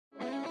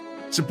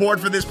Support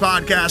for this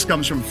podcast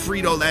comes from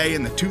Frito-Lay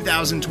and the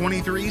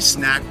 2023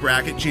 Snack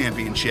Bracket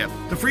Championship.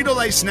 The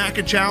Frito-Lay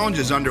Snack Challenge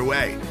is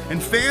underway,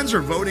 and fans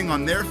are voting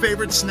on their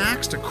favorite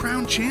snacks to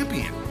crown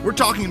champion. We're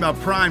talking about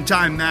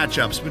prime-time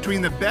matchups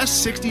between the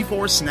best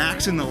 64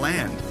 snacks in the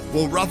land.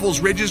 Will Ruffles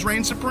Ridges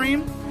reign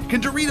supreme?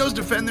 Can Doritos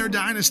defend their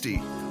dynasty?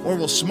 Or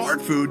will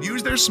Smart Food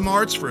use their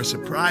smarts for a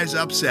surprise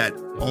upset?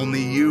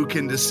 Only you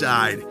can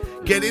decide.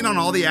 Get in on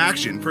all the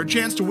action for a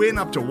chance to win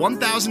up to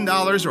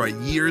 $1,000 or a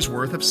year's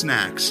worth of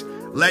snacks.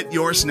 Let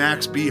your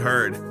snacks be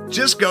heard.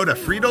 Just go to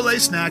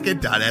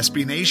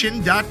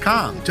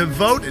fritolaysnacket.sbnation.com to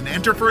vote and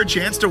enter for a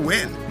chance to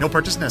win. No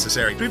purchase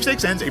necessary.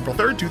 Sweepstakes ends April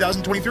 3rd,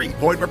 2023.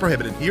 Void where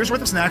prohibited. Year's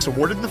worth of snacks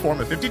awarded in the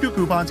form of 52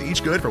 coupons,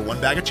 each good for one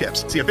bag of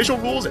chips. See official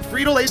rules at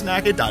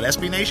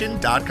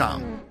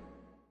fritolaysnacket.sbnation.com.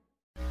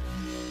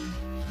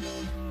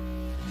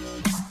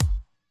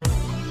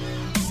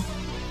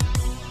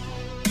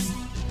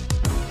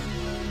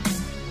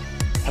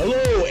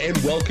 Hello and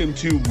welcome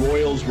to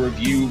Royals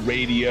Review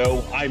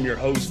Radio. I'm your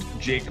host,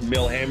 Jake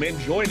Milham, and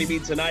joining me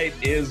tonight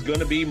is going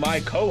to be my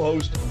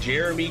co-host,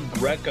 Jeremy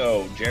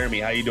Greco. Jeremy,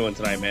 how you doing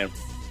tonight, man?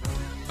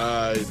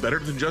 Better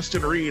than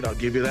Justin Reed, I'll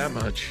give you that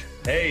much.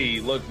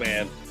 Hey, look,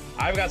 man,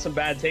 I've got some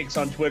bad takes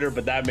on Twitter,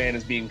 but that man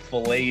is being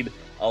filleted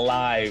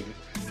alive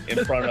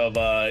in front of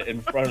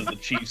the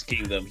Chiefs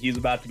Kingdom. He's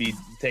about to be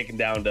taken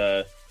down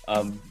to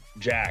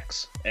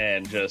Jax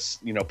and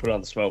just put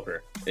on the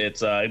smoker.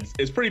 It's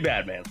pretty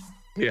bad, man.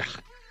 Yeah,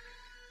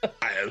 we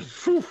had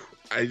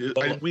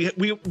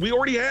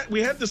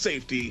the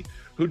safety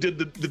who did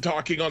the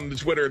talking on the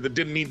Twitter that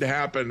didn't need to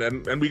happen,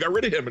 and we got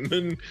rid of him. And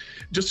then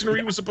Justin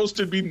Reed was supposed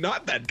to be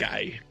not that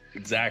guy.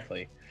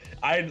 Exactly.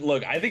 I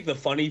think the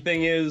funny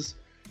thing is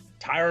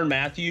Tyrann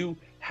Mathieu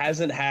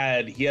hasn't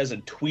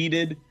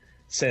tweeted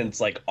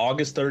since like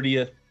August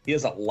 30th. He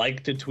hasn't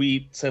liked a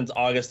tweet since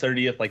August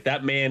 30th. Like,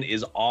 that man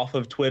is off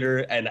of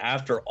Twitter, and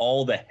after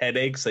all the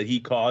headaches that he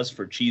caused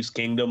for Chiefs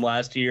Kingdom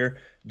last year,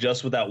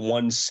 just with that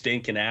one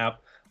stinking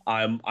app,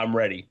 I'm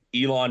ready.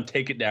 Elon,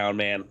 take it down,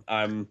 man.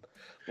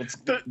 Let's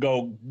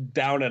go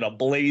down in a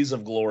blaze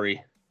of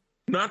glory.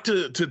 Not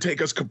to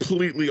take us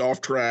completely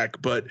off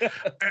track, but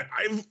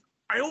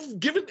I've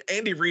given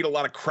Andy Reid a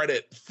lot of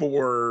credit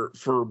for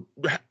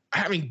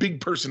having big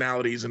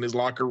personalities in his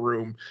locker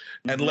room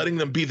and letting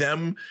them be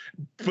them,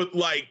 but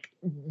like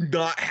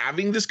not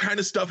having this kind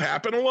of stuff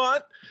happen a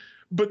lot.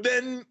 But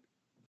then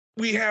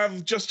we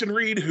have Justin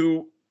Reed,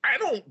 who I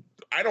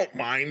don't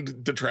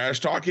mind the trash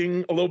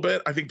talking a little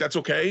bit. I think that's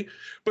okay.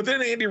 But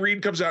then Andy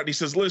Reid comes out and he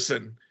says,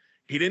 listen,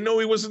 he didn't know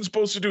he wasn't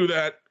supposed to do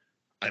that.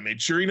 I made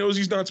sure he knows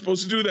he's not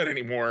supposed to do that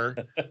anymore.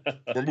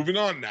 We're moving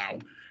on now.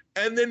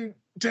 And then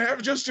to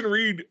have Justin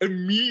Reed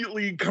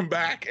immediately come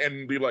back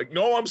and be like,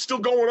 no, I'm still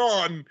going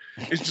on.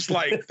 It's just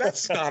like,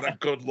 that's not a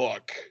good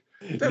look.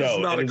 That's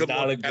not a good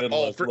look at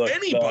all for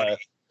anybody.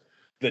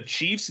 The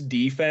Chiefs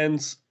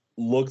defense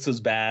looks as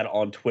bad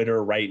on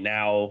Twitter right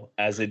now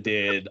as it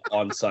did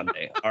on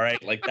Sunday. All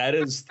right. Like, that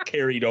is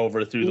carried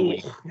over through the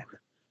week.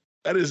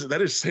 That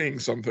is saying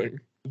something.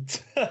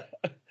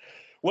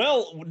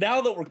 Well,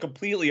 now that we're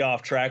completely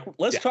off track,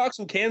 let's talk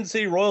some Kansas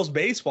City Royals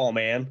baseball,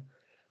 man.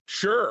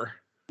 Sure.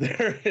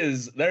 There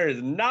is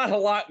not a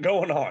lot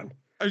going on.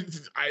 I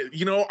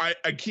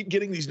keep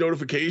getting these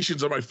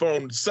notifications on my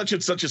phone. Such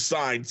and such is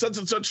signed. Such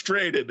and such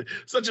traded.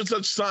 Such and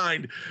such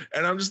signed.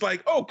 And I'm just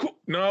like, oh, cool.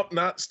 No,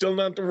 still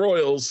not the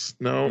Royals.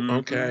 No,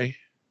 okay.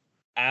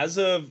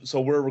 So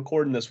we're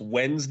recording this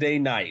Wednesday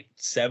night,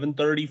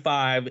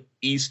 7:35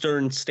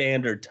 Eastern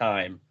Standard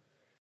Time.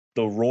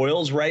 The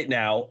Royals right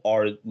now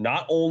are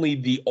not only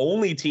the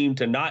only team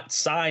to not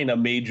sign a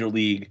major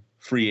league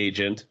free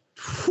agent,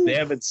 they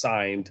haven't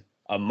signed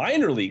a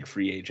minor league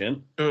free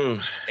agent,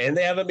 and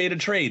they haven't made a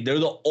trade. They're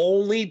the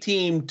only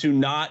team to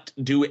not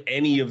do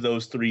any of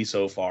those three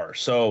so far.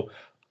 So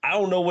I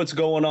don't know what's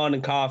going on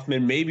in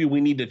Kauffman. Maybe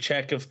we need to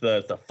check if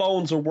the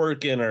phones are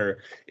working or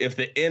if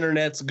the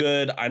internet's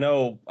good. I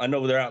know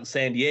they're out in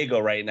San Diego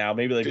right now.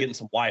 Maybe they're getting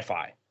some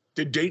Wi-Fi.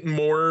 Did Dayton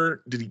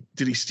Moore, did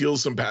he steal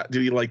did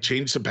he like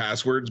change some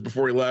passwords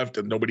before he left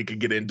and nobody could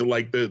get into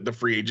like the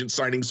free agent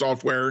signing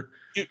software?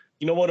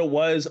 You know what it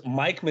was?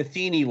 Mike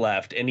Matheny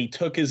left, and he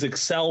took his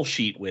Excel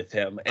sheet with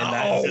him, and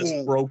that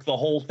just broke the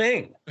whole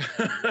thing.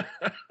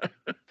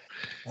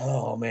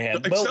 Oh,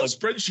 man. Excel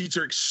spreadsheets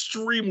are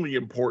extremely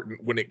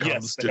important when it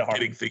comes to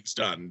getting things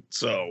done,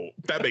 so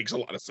that makes a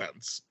lot of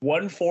sense.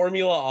 One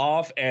formula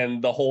off, and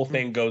the whole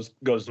thing goes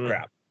to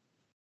crap.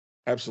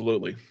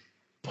 Absolutely.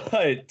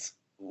 But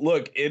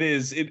look,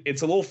 it's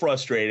a little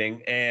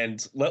frustrating,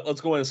 and let's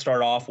go ahead and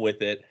start off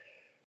with it.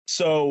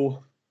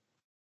 So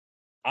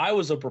I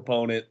was a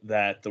proponent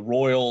that the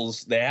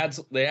Royals, they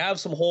have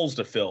some holes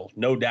to fill,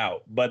 no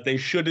doubt, but they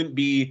shouldn't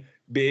be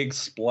big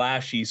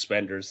splashy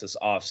spenders this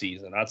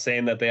offseason. Not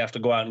saying that they have to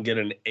go out and get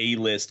an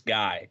A-list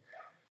guy.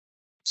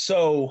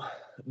 So,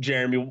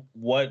 Jeremy,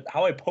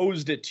 how I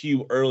posed it to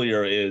you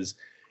earlier is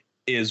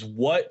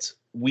what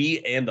we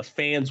and the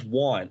fans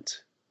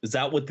want. Is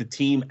that what the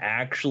team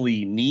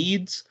actually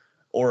needs?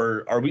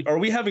 Or are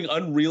we having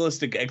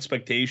unrealistic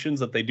expectations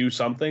that they do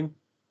something?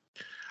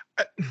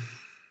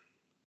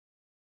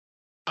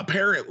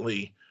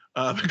 Apparently,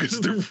 because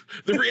the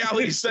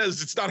reality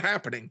says it's not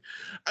happening.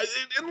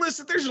 And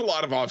listen, there's a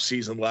lot of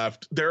offseason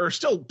left. There are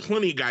still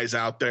plenty of guys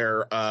out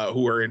there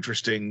who are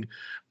interesting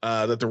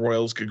that the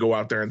Royals could go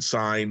out there and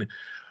sign.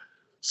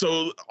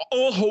 So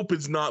all hope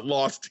is not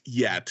lost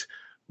yet.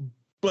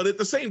 But at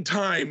the same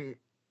time,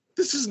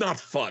 this is not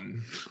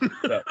fun.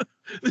 No.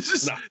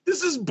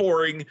 This is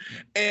boring,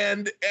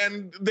 and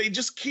they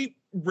just keep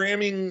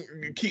ramming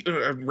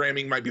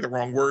might be the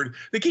wrong word.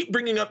 They keep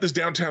bringing up this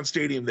downtown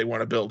stadium they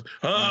want to build.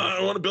 I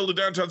want to build a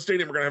downtown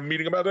stadium. We're going to have a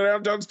meeting about the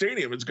downtown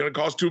stadium. It's going to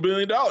cost $2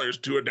 billion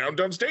to a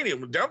downtown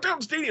stadium.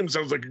 Downtown stadium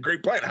sounds like a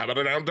great plan. How about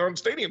a downtown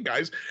stadium,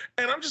 guys?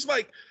 And I'm just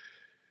like,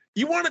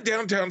 you want a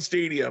downtown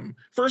stadium?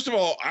 First of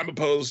all, I'm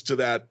opposed to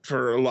that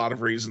for a lot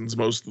of reasons,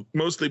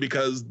 mostly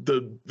because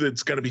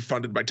it's going to be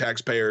funded by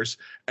taxpayers,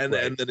 and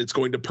then it's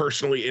going to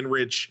personally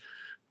enrich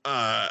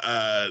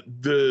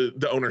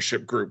the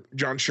ownership group,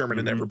 John Sherman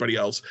and everybody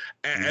else,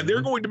 and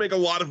they're going to make a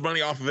lot of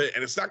money off of it,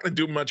 and it's not going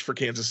to do much for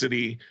Kansas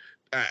City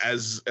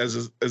as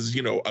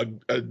you know,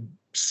 a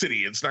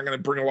city. It's not going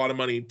to bring a lot of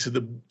money to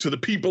the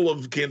people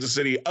of Kansas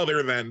City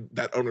other than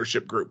that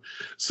ownership group.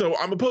 So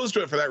I'm opposed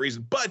to it for that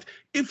reason. But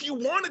if you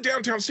want a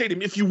downtown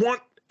stadium, if you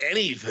want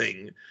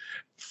anything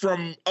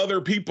from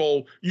other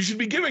people, you should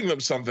be giving them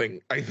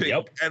something, I think.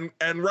 Yep.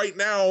 And right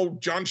now,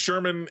 John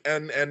Sherman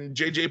and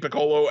JJ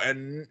Piccolo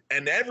and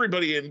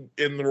everybody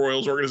in the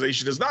Royals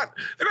organization they're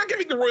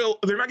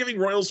not giving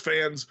Royals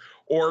fans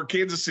or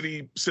Kansas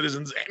City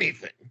citizens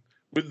anything.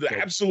 With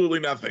absolutely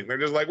nothing. They're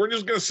just like, we're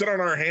just going to sit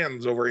on our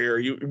hands over here.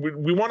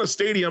 We want a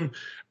stadium,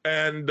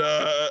 and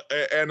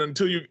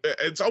until you,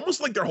 it's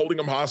almost like they're holding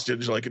them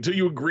hostage. Like, until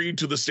you agree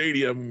to the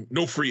stadium,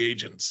 no free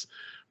agents.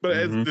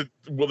 But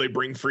will they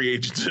bring free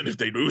agents in if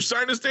they do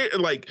sign a stadium?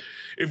 Like,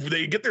 if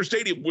they get their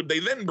stadium, would they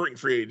then bring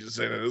free agents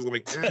in? It's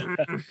like,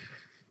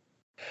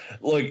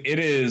 Look, it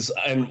is,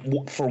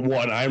 and for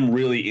one, I'm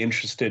really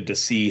interested to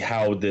see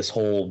how this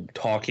whole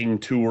talking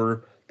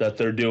tour that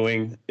they're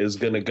doing is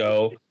going to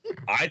go.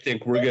 I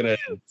think we're going to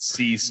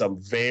see some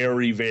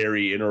very,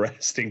 very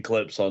interesting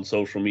clips on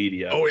social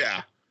media. Oh,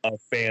 yeah. Of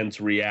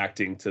fans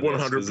reacting to this.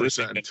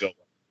 100%.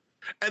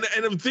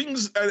 And of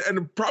things,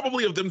 and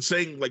probably of them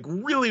saying like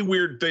really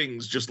weird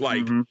things, just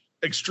like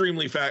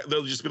extremely fat.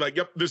 They'll just be like,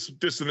 yep, this, and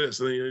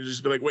this. And then you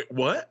just be like, wait,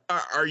 what?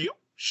 Are you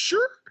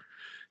sure?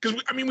 Because,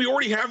 we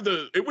already have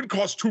it would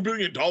cost $2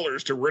 billion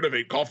to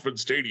renovate Kauffman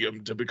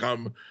Stadium to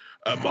become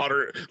a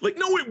modern. Like,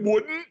 no, it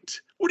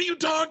wouldn't. What are you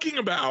talking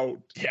about?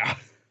 Yeah.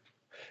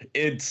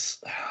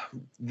 There's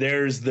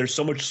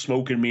so much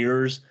smoke and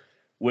mirrors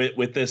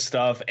with this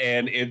stuff,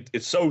 and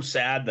it's so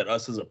sad that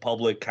us as a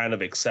public kind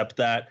of accept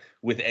that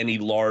with any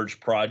large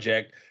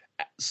project,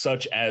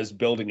 such as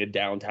building a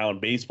downtown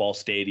baseball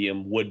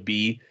stadium would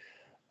be.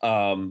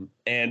 And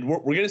we're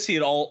going to see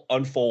it all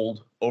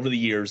unfold over the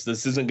years.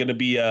 This isn't going to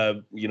be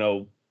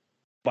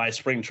by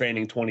spring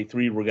training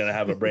 23, we're going to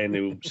have a brand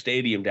new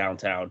stadium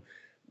downtown.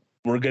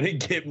 We're going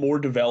to get more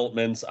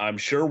developments. I'm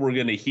sure we're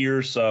going to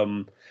hear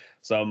some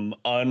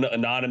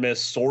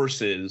anonymous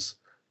sources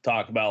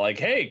talk about like,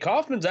 hey,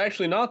 Kauffman's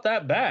actually not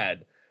that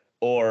bad,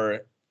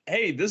 or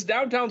hey, this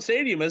downtown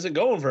stadium isn't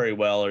going very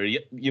well, or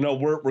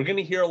we're going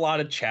to hear a lot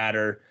of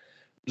chatter.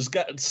 Just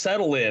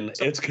settle in.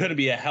 It's going to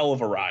be a hell of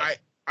a ride.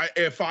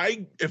 If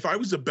I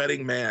was a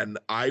betting man,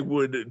 I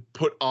would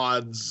put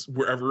odds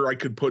wherever I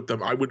could put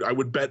them. I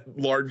would bet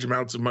large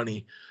amounts of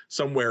money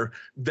somewhere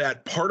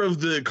that part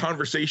of the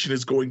conversation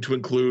is going to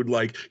include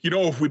like,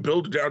 if we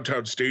build a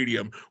downtown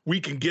stadium, we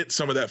can get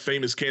some of that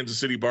famous Kansas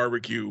City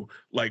barbecue.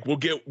 Like we'll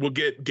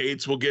get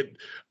Gates, we'll get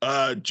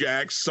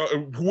Jax,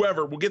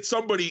 whoever, we'll get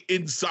somebody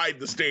inside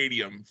the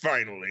stadium.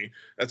 Finally,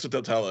 that's what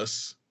they'll tell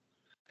us.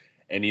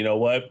 And you know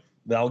what?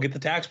 They'll get the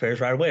taxpayers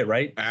right away,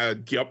 right?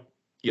 Yep.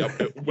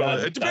 Well,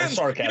 it depends.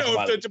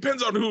 It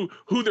depends on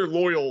who they're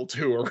loyal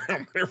to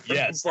around their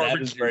yes, barbecue.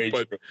 That is very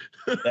true.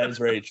 That is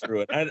very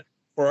true. And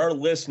for our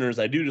listeners,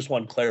 I do just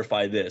want to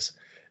clarify this: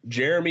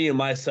 Jeremy and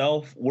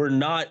myself, we're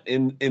not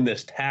in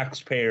this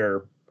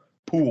taxpayer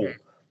pool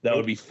that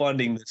would be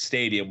funding the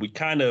stadium. We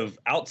kind of,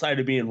 outside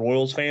of being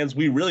Royals fans,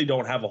 we really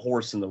don't have a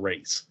horse in the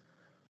race.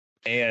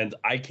 And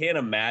I can't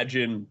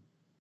imagine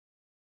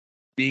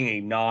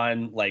being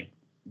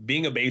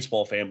being a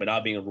baseball fan but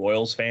not being a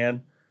Royals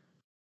fan,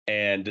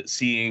 and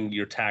seeing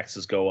your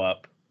taxes go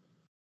up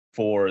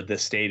for the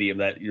stadium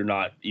that you're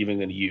not even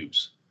going to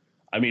use.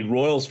 I mean,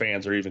 Royals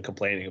fans are even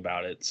complaining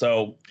about it.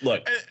 So,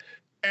 look.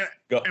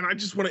 And I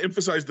just want to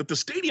emphasize that the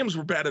stadiums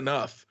were bad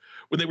enough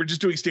when they were just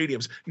doing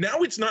stadiums.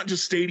 Now it's not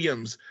just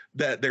stadiums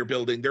that they're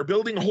building. They're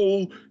building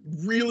whole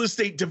real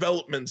estate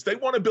developments. They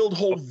want to build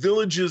whole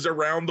villages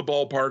around the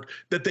ballpark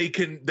that they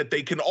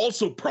can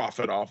also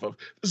profit off of.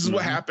 This is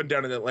what happened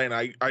down in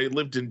Atlanta. I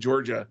lived in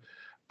Georgia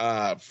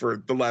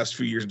for the last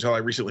few years until I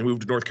recently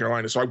moved to North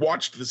Carolina. So I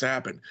watched this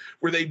happen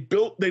where they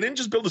didn't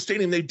just build a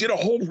stadium, they did a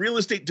whole real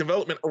estate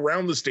development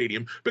around the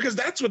stadium because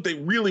that's what they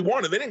really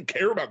wanted. They didn't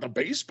care about the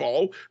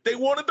baseball. They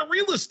wanted the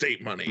real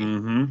estate money.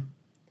 Mm-hmm.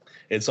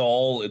 It's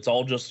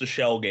all just a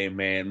shell game,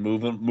 man.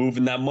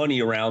 Moving that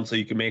money around so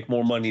you can make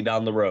more money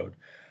down the road.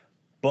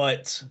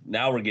 But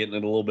now we're getting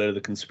into a little bit of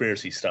the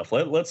conspiracy stuff.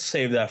 Let's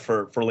save that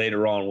for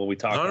later on when we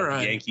talk about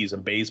the Yankees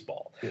and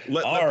baseball.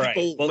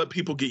 Let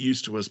people get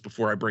used to us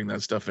before I bring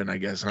that stuff in, I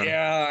guess, huh?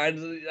 Yeah,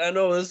 I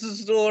know this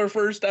is still our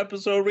first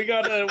episode. We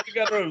gotta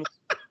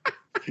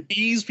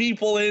ease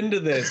people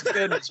into this.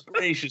 Goodness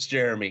gracious,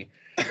 Jeremy.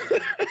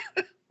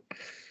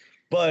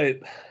 But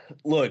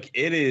look,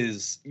 it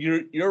is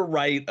you're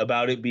right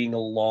about it being a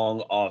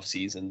long off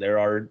season. There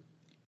are,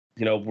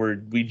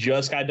 we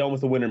just got done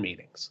with the winter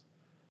meetings.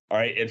 All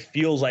right, it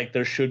feels like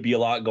there should be a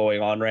lot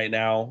going on right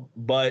now,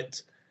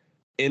 but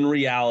in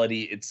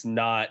reality, it's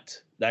not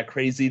that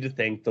crazy to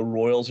think the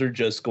Royals are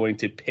just going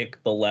to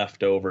pick the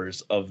leftovers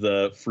of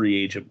the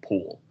free agent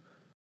pool.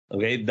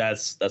 Okay,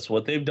 that's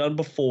what they've done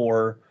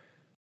before.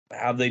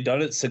 Have they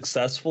done it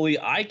successfully?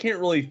 I can't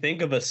really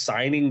think of a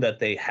signing that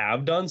they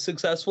have done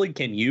successfully.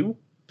 Can you?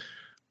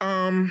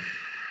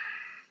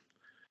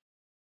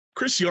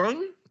 Chris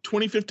Young,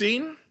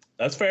 2015.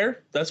 That's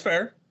fair.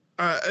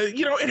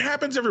 It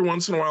happens every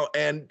once in a while,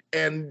 and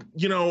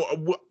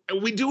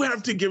we do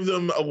have to give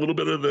them a little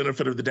bit of the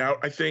benefit of the doubt,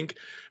 I think,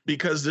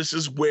 because this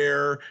is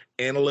where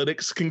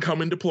analytics can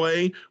come into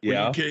play.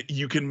 Yeah,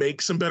 you can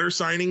make some better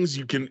signings.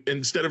 You can,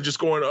 instead of just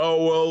going,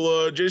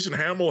 Jason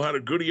Hamill had a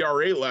good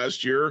ERA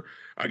last year,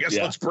 I guess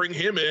let's bring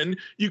him in.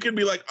 You can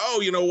be like,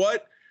 oh, you know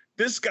what,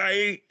 this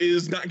guy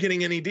is not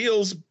getting any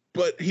deals,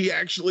 but he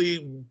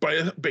actually,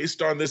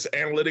 based on this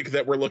analytic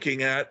that we're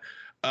looking at,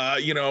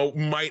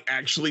 might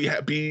actually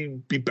be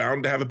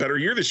bound to have a better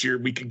year this year.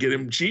 We could get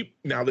him cheap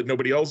now that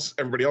everybody else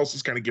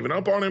is kind of giving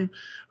up on him.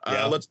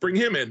 Let's bring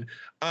him in.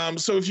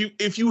 So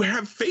if you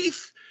have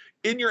faith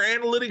in your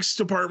analytics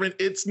department,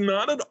 it's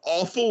not an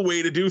awful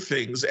way to do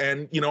things.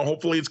 And,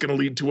 hopefully it's going to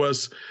lead to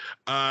us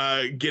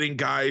getting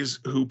guys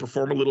who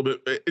perform a little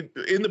bit.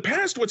 In the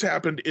past, what's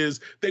happened is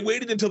they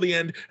waited until the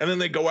end, and then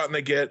they go out and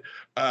they get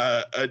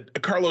a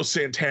Carlos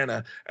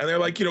Santana. And they're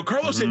like,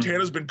 Carlos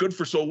Santana's been good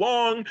for so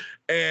long,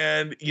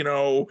 and,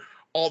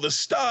 all this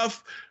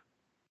stuff.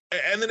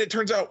 And then it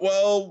turns out,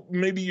 well,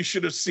 maybe you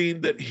should have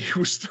seen that he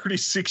was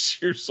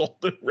 36 years old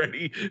and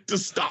ready to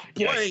stop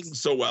playing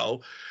so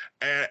well.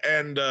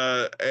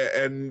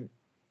 And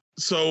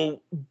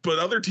so, but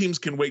other teams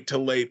can wait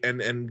till late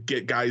and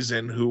get guys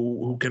in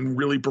who can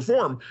really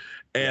perform.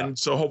 And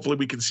so hopefully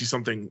we can see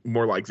something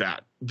more like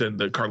that than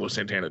the Carlos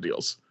Santana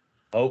deals.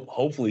 Oh,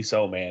 hopefully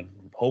so, man.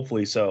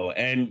 Hopefully so.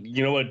 And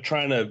you know what,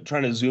 trying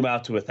to zoom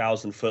out to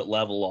 1,000-foot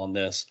level on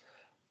this,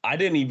 I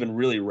didn't even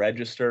really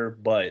register,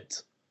 but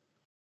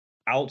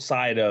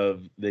outside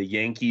of the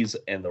Yankees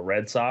and the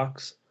Red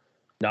Sox,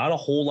 not a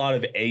whole lot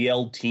of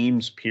AL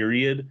teams,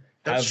 period,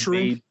 have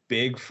made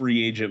big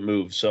free agent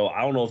moves. So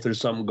I don't know if there's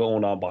something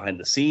going on behind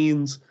the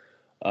scenes.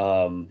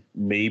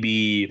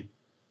 Maybe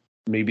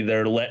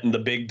they're letting the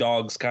big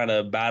dogs kind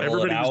of battle it out.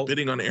 Everybody was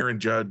bidding on Aaron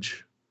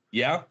Judge.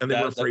 Yeah, and they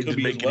were afraid to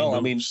make any moves. I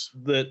mean,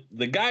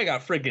 the guy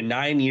got freaking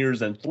 9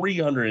 years and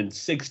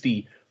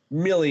 $360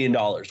 million.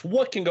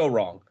 What can go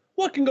wrong?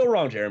 What can go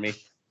wrong, Jeremy?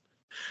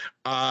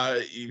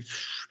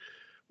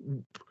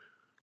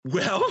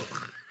 Well,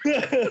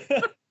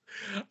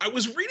 I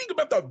was reading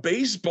about the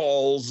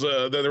baseballs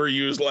that were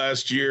used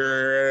last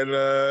year, and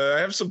I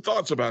have some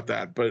thoughts about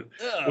that, but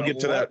we'll get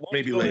to that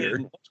maybe later.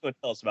 What's going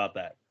to tell us about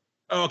that?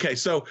 Okay,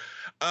 so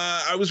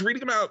I was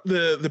reading about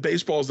the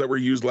baseballs that were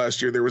used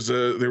last year. There was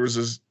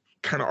this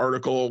kind of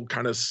article,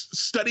 kind of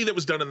study that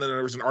was done, and then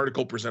there was an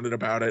article presented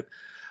about it.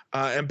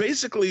 And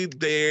basically,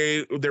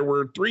 there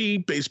were 3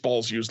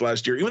 baseballs used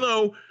last year, even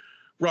though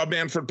Rob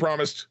Manfred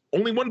promised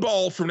only 1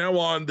 ball from now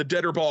on, the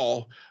deader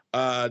ball.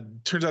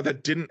 Turns out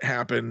that didn't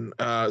happen.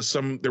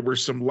 There were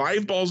some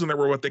live balls, and there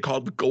were what they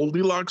called the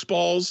Goldilocks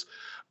balls,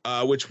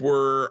 which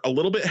were a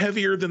little bit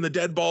heavier than the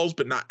dead balls,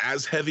 but not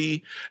as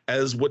heavy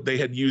as what they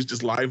had used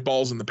as live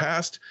balls in the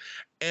past.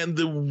 And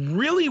the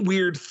really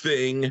weird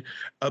thing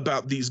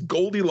about these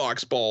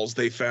Goldilocks balls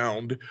they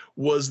found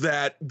was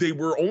that they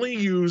were only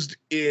used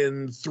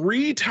in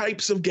 3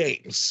 types of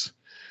games.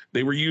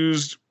 They were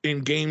used in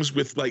games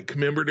with like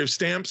commemorative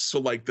stamps. So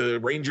like the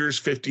Rangers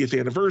 50th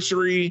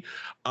anniversary,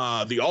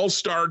 the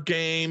All-Star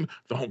game,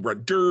 the Home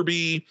Run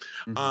Derby.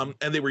 And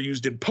they were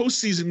used in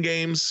postseason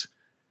games,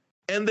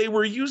 and they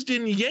were used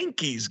in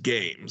Yankees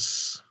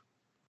games.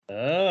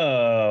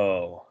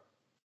 Oh.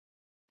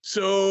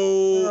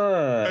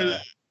 So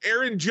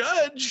Aaron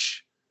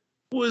Judge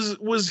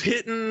was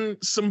hitting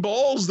some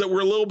balls that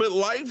were a little bit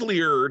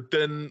livelier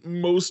than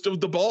most of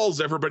the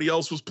balls everybody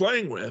else was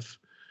playing with.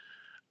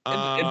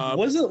 And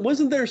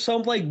wasn't there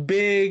some like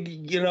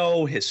big,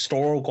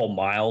 historical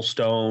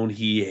milestone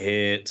he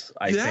hit?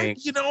 I think.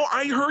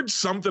 I heard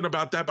something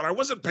about that, but I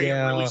wasn't paying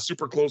really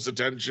super close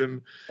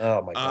attention.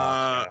 Oh my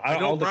god! I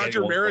know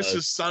Roger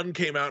Maris's son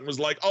came out and was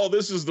like, "Oh,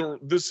 this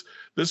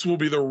will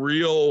be the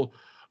real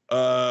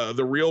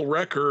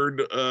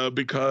record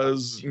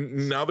because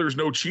now there's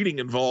no cheating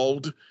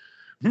involved."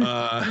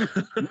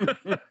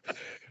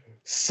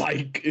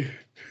 Psych.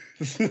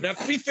 Now,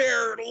 to be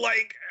fair,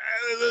 like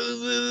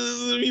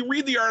you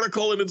read the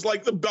article and it's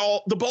like the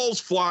balls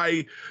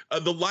fly,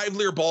 the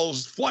livelier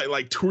balls fly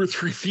like 2 or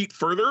 3 feet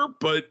further,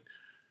 but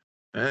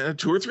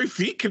 2 or 3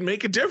 feet can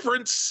make a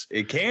difference.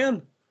 It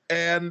can.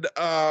 And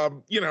I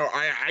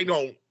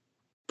don't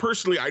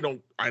personally, I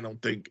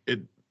don't think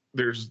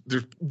there's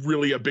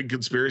really a big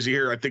conspiracy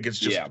here. I think it's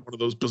just one of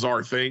those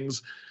bizarre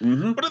things.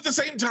 Mm-hmm. But at the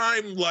same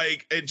time,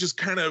 like, it just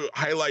kind of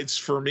highlights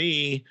for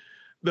me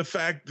the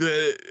fact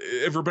that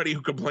everybody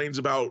who complains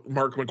about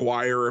Mark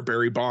McGwire or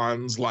Barry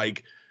Bonds,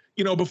 like,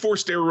 before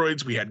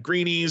steroids, we had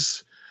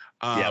greenies.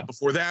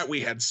 Before that,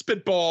 we had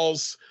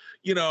spitballs.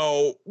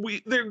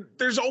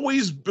 There's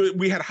always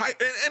we had high,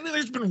 and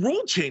there's been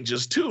rule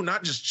changes too,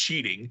 not just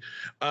cheating.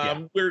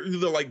 Where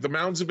the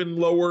mounds have been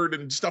lowered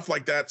and stuff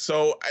like that.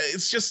 So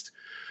it's just,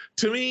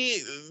 to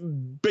me,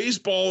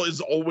 baseball is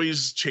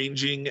always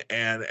changing,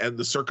 and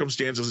the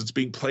circumstances it's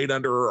being played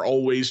under are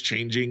always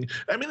changing.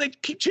 I mean, they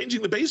keep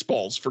changing the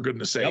baseballs, for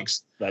goodness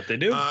sakes. That they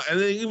do. And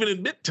they even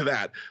admit to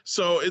that.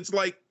 So it's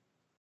like,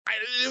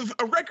 if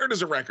a record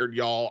is a record,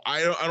 y'all.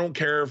 I don't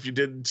care if you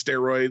did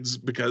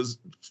steroids, because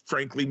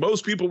frankly,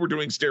 most people were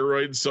doing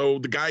steroids. So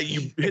the guy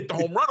you hit the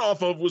home run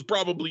off of was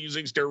probably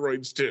using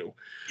steroids too.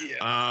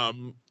 Yeah.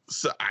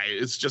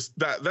 It's just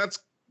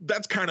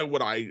that's kind of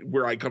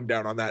where I come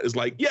down on that, is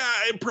like, yeah,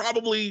 it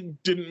probably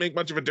didn't make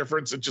much of a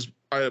difference. It just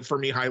for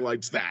me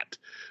highlights that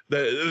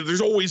there's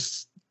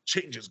always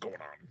changes going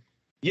on.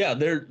 Yeah,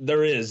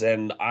 there is,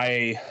 and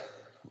I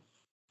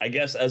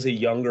guess as a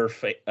younger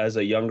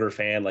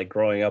fan, like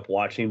growing up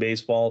watching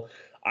baseball,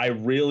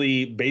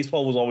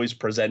 baseball was always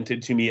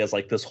presented to me as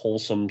like this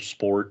wholesome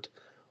sport,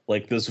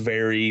 like this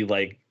very,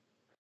 like,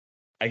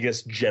 I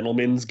guess,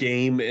 gentleman's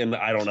game. And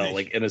I don't know,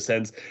 like, in a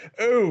sense,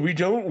 oh, we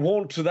don't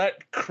want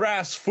that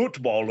crass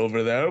football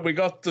over there. We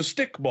got the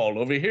stick ball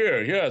over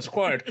here. Yes,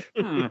 quiet.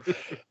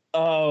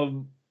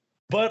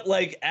 But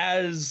like,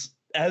 as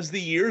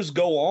the years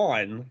go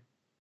on,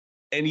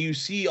 and you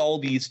see all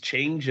these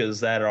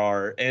changes that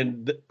are,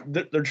 and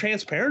they're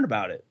transparent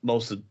about it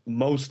most of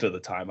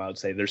the time, I would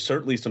say. There's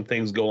certainly some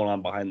things going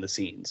on behind the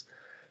scenes,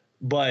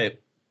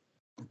 but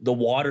the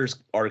waters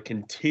are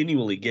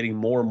continually getting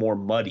more and more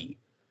muddy,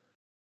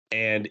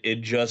 and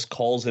it just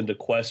calls into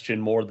question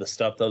more of the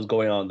stuff that was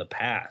going on in the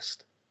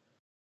past.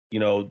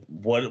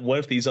 What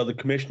if these other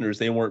commissioners,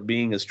 they weren't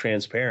being as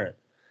transparent?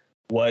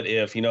 What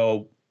if, we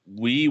know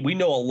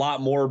a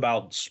lot more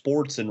about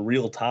sports in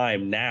real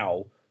time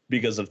now,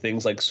 because of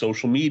things like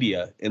social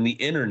media and the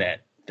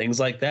internet, things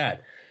like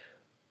that.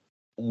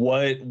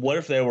 What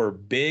if there were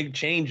big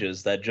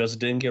changes that just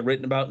didn't get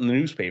written about in the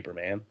newspaper,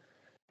 man?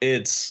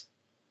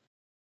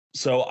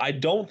 So I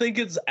don't think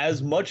it's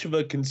as much of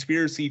a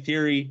conspiracy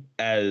theory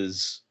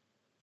as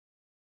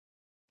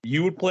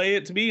you would play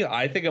it to be.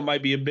 I think it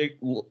might be a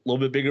little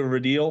bit bigger of a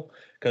deal,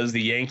 because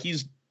the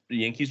Yankees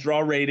draw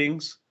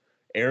ratings.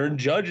 Aaron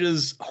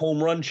Judge's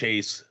home run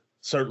chase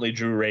certainly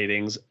drew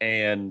ratings,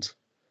 and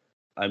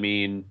I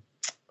mean,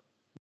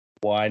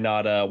 why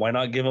not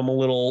give them a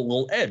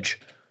little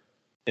edge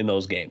in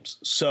those games?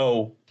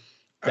 So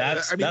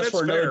that's for another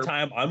fair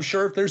time. I'm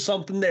sure if there's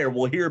something there,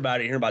 we'll hear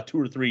about it here in about 2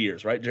 or 3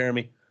 years, right,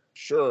 Jeremy?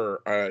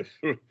 Sure.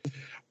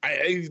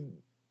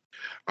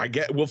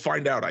 We'll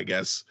find out, I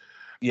guess.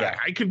 Yeah,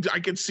 I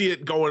could see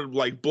it going,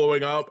 like,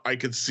 blowing up. I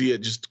could see it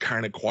just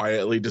kind of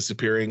quietly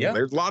disappearing. Yeah.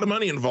 There's a lot of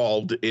money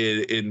involved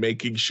in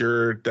making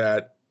sure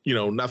that,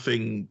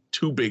 nothing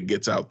too big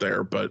gets out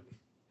there, but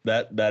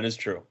that is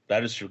true.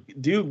 That is true.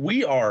 Dude,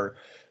 we are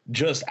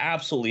just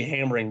absolutely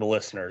hammering the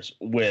listeners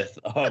with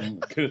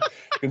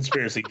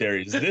conspiracy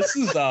theories. This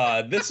is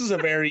a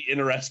very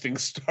interesting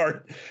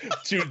start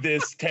to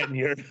this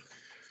tenure.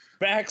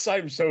 Bax,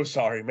 I'm so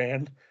sorry,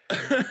 man.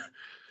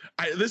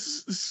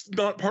 This is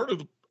not part of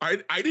the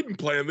I didn't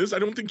plan this. I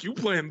don't think you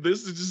planned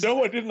this. It's just,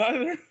 no, I didn't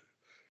either.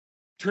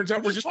 Turns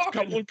out we're just a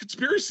couple of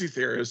conspiracy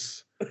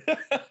theorists.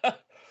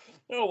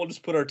 No, we'll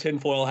just put our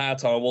tinfoil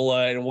hats on.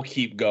 We'll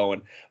keep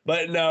going.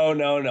 But no.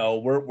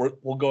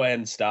 We'll go ahead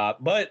and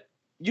stop. But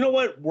you know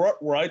what?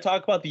 Where I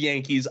talk about the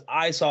Yankees,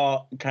 I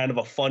saw kind of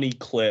a funny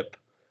clip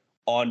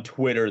on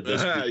Twitter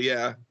this week.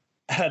 Yeah.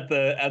 At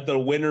the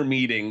winter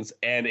meetings,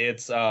 and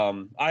it's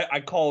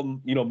I call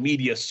them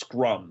media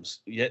scrums.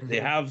 They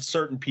have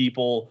certain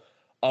people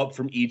up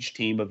from each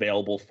team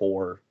available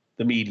for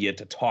the media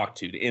to talk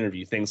to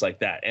interview, things like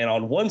that. And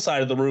on one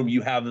side of the room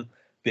you have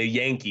the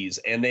Yankees,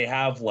 and they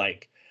have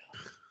like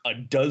a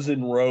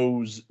dozen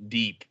rows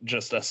deep,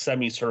 just a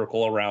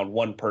semicircle around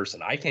one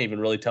person. I can't even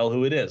really tell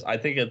who it is. I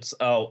think it's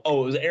it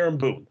was Aaron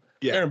Boone.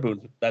 Yeah. Aaron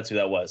Boone, that's who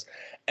that was.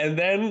 And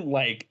then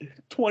like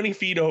 20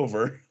 feet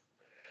over,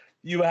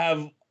 you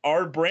have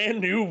our brand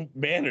new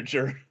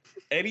manager,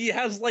 and he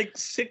has like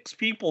 6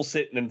 people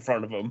sitting in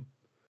front of him,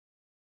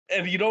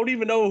 and you don't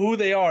even know who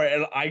they are.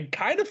 And I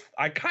kind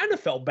of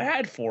felt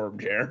bad for him,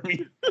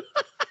 Jeremy. I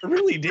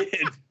really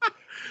did.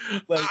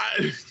 Like,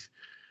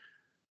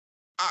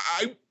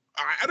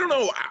 I don't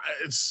know.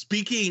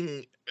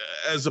 Speaking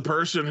as a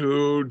person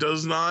who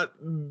does not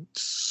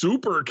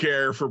super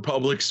care for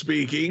public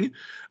speaking,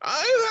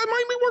 I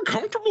might be more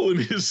comfortable in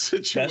his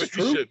situation. That's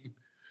true.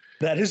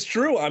 That is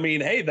true. I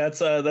mean, hey,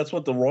 that's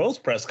what the Royals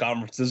press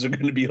conferences are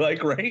going to be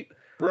like, right?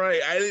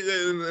 Right.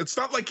 It's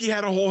not like he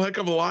had a whole heck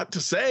of a lot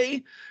to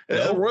say.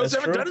 No, the Royals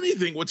haven't true. done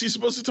anything. What's he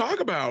supposed to talk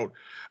about?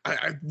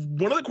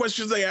 One of the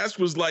questions they asked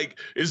was like,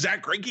 "Is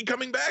Zach Greinke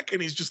coming back?"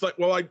 And he's just like,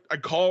 "Well, I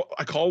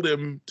called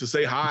him to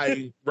say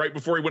hi right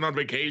before he went on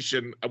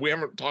vacation. We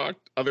haven't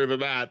talked other than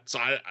that, so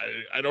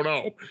I don't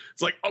know."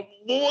 It's like, oh,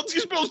 well, what's he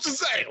supposed to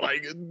say?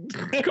 Like,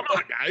 come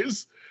on,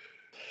 guys.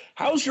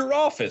 How's your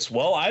office?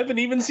 Well, I haven't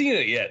even seen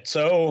it yet.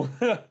 So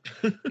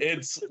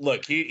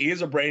look, he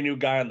is a brand new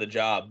guy on the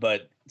job,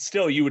 but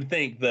still you would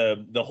think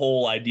the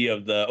whole idea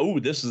of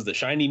this is the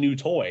shiny new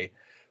toy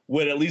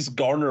would at least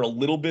garner a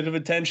little bit of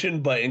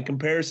attention. But in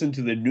comparison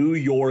to the New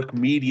York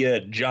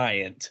media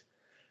giant,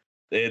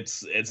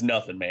 it's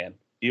nothing, man.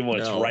 Even when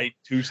it's right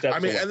 2 steps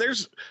away. And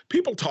there's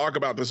people talk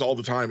about this all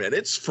the time, and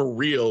it's for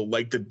real,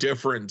 like the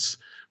difference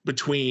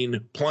between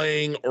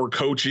playing or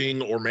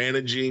coaching or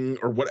managing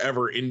or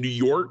whatever in New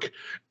York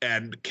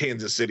and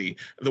Kansas City,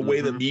 the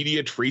way the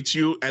media treats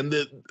you, and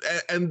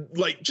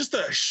like just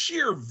the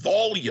sheer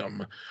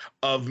volume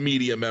of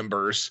media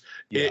members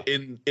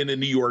in a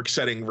New York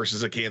setting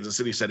versus a Kansas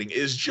City setting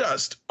is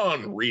just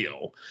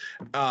unreal.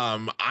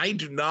 I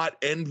do not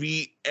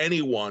envy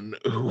anyone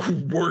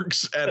who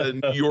works at a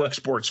New York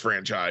sports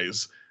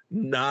franchise,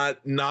 not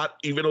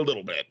even a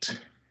little bit.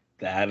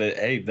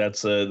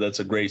 That's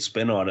a great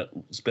spin on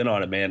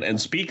it, man.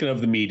 And speaking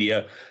of the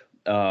media,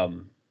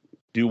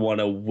 do want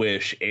to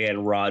wish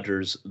Ann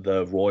Rogers,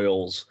 the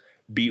Royals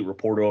beat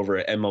reporter over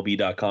at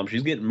MLB.com.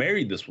 She's getting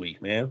married this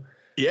week, man.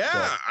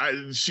 Yeah,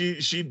 so.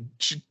 She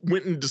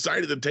went and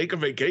decided to take a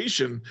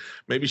vacation.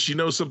 Maybe she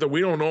knows something we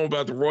don't know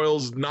about the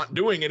Royals not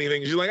doing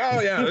anything. She's like,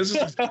 oh yeah, this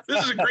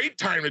is a great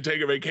time to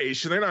take a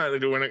vacation. They're not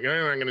doing it.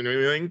 They're not going to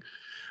do anything.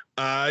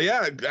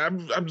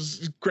 I'm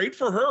great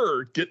for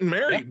her getting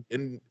married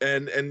and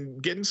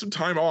getting some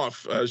time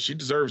off. She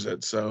deserves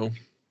it. So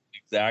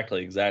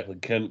exactly.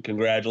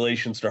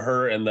 Congratulations to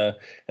her and the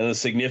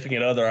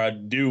significant other.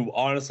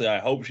 I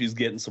hope she's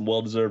getting some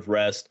well-deserved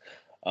rest.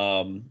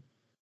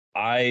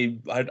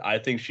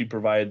 I think she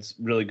provides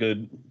really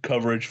good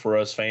coverage for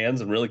us fans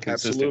and really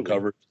consistent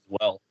coverage as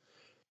well.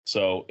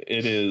 So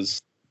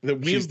she's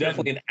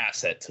definitely an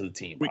asset to the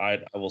team. I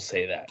will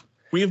say that.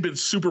 We have been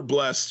super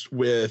blessed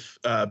with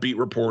beat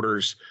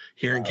reporters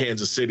here in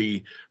Kansas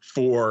City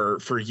for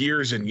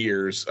years and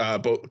years.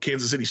 Both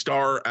Kansas City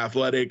Star,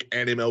 Athletic,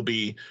 and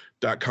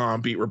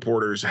MLB.com beat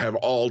reporters have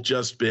all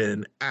just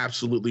been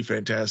absolutely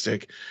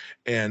fantastic.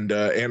 And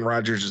Ann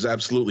Rogers is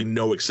absolutely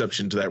no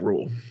exception to that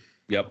rule.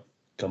 Yep.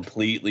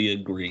 Completely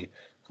agree.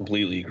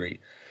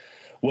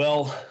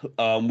 Well,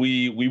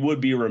 we would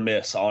be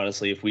remiss,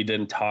 honestly, if we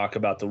didn't talk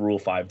about the Rule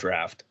 5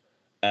 draft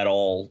at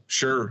all.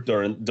 Sure.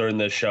 During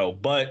this show.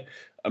 But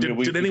I mean,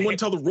 did anyone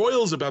tell the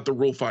Royals about the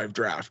Rule 5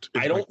 draft?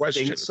 I don't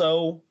think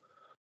so.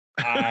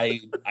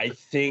 I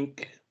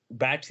think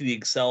back to the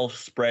Excel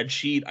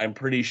spreadsheet, I'm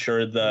pretty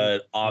sure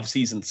the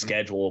off-season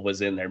schedule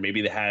was in there.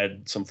 Maybe they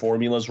had some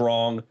formulas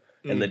wrong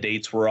and the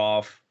dates were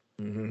off.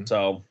 Mm-hmm.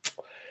 So,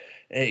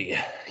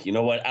 hey, you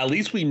know what? At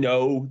least we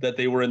know that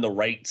they were in the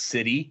right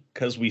city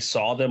because we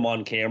saw them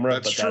on camera.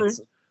 That's true.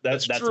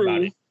 That's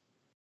about it.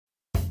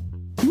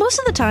 Most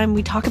of the time,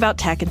 we talk about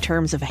tech in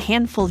terms of a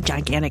handful of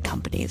gigantic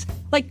companies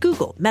like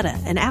Google, Meta,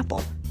 and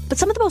Apple. But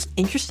some of the most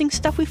interesting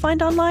stuff we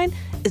find online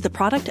is the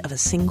product of a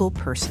single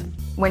person.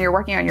 When you're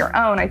working on your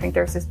own, I think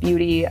there's this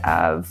beauty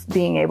of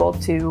being able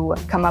to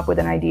come up with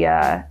an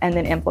idea and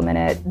then implement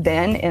it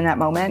then in that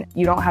moment.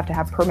 You don't have to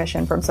have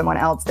permission from someone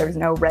else. There's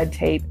no red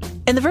tape.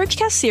 In the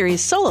Vergecast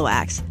series Solo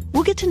Acts,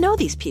 we'll get to know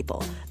these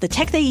people, the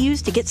tech they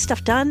use to get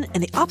stuff done,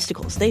 and the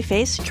obstacles they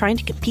face trying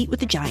to compete with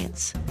the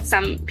giants.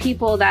 Some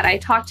people that I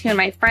talk to and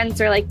my friends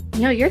are like,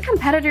 your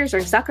competitors are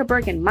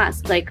Zuckerberg and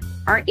Musk. Like,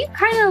 aren't you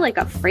kind of like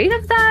afraid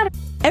of that?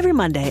 Every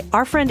Monday,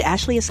 our friend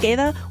Ashley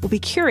Esqueda will be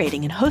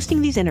curating and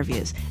hosting these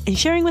interviews and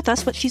sharing with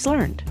us what she's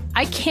learned.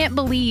 I can't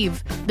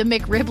believe the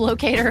McRib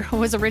locator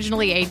was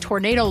originally a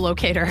tornado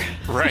locator.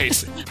 Right.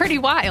 It's pretty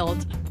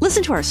wild.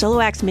 Listen to our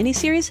Solo Acts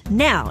miniseries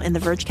now in the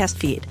Vergecast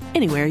feed,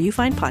 anywhere you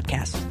find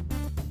podcasts.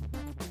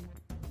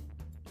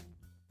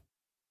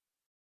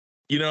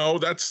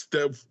 That's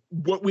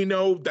what we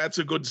know. That's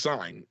a good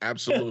sign.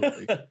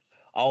 Absolutely.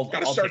 Got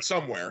to start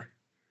somewhere.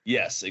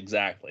 Yes,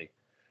 exactly.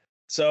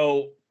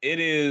 So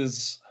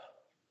it's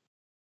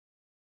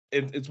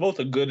both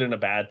a good and a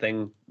bad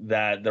thing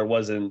that there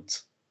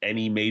wasn't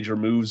any major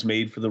moves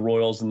made for the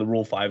Royals in the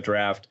Rule 5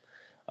 draft.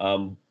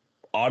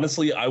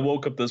 Honestly, I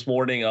woke up this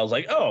morning and I was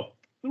like, oh,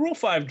 the Rule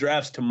 5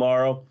 draft's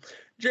tomorrow.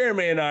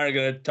 Jeremy and I are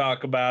going to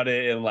talk about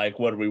it and like,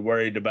 what are we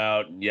worried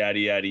about? Yada,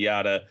 yada,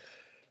 yada.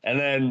 And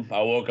then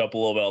I woke up a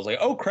little bit. I was like,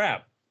 oh,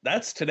 crap.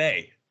 That's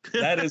today.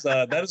 That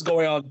is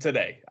going on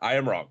today. I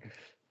am wrong.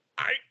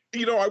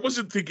 I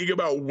wasn't thinking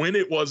about when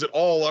it was at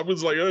all. I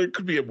was like, it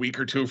could be a week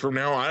or two from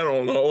now. I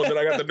don't know. And then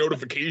I got the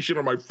notification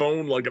on my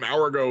phone like an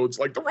hour ago. It's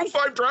like the Rule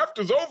 5 draft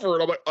is over.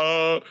 And I'm like,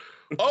 oh,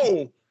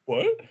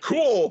 What?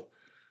 cool.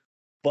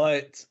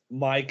 But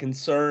my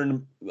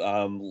concern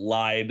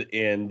lied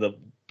in the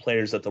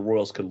players that the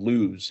Royals could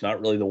lose, not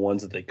really the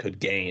ones that they could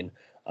gain.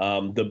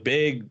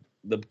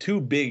 The two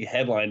big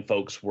headline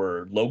folks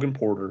were Logan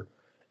Porter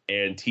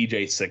and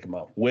TJ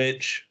Sikkema,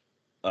 which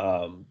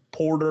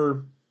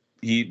Porter,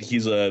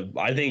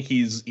 I think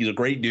he's a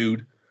great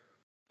dude.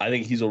 I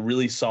think he's a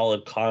really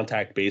solid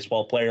contact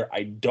baseball player.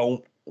 I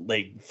don't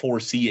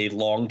foresee a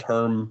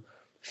long-term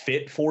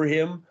fit for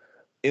him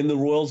in the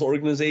Royals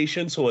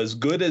organization. So as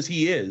good as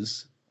he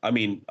is, I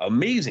mean,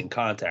 amazing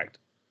contact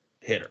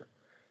hitter.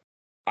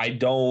 I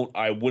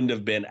wouldn't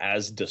have been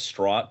as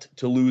distraught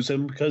to lose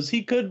him because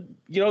he could,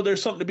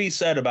 there's something to be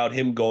said about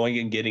him going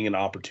and getting an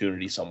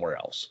opportunity somewhere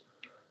else.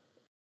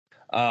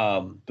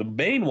 The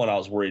main one I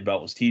was worried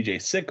about was TJ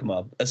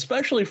Sikkema,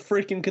 especially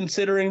freaking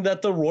considering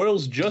that the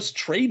Royals just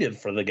traded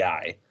for the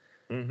guy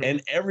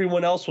and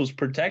everyone else was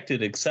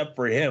protected except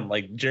for him.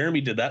 Like,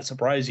 Jeremy, did that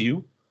surprise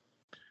you?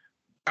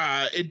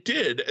 It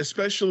did,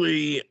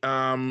 especially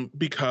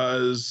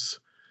because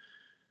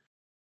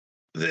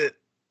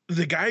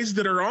the guys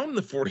that are on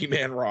the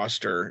 40-man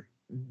roster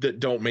that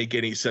don't make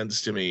any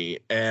sense to me.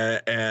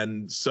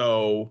 And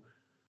so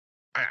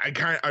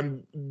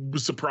I'm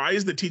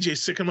surprised that TJ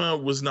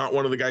Sikkema was not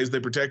one of the guys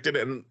they protected,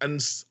 and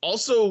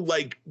also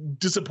like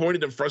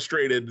disappointed and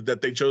frustrated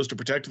that they chose to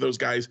protect those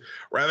guys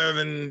rather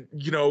than,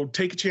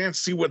 take a chance,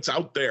 see what's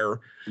out there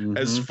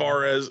as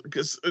far as,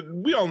 because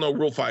we all know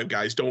Rule 5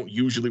 guys don't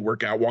usually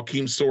work out,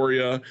 Joakim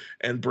Soria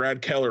and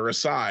Brad Keller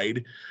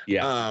aside.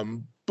 Yeah.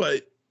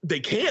 But they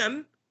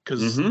can,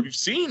 because we've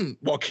seen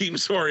Joakim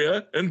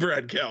Soria and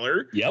Brad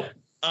Keller. Yep.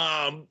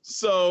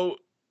 So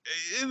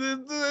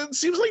it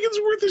seems like it's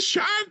worth a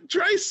shot.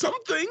 Try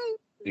something.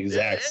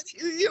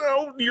 Exactly.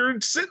 You're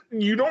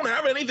sitting, you don't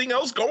have anything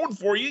else going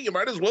for you. You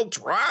might as well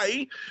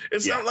try.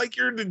 It's not like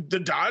you're the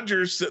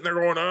Dodgers sitting there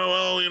going,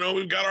 oh, well,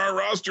 we've got our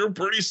roster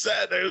pretty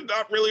set. There's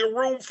not really a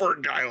room for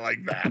a guy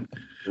like that.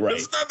 Right.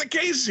 That's not the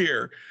case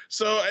here.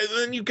 So and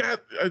then you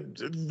got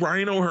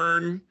Ryan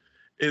O'Hearn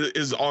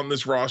is on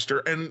this roster.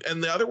 And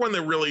the other one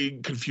that really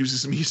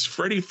confuses me is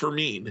Freddie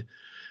Fermin.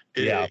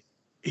 Yeah.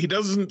 He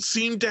doesn't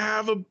seem to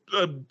have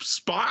a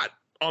spot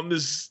on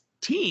this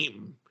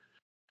team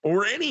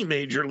or any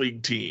major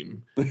league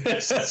team.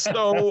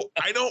 So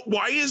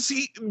why is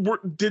he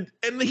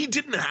he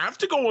didn't have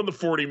to go on the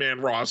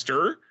 40-man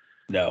roster.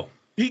 No.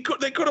 They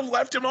could have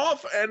left him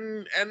off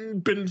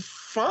and been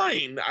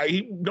fine.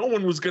 No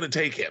one was going to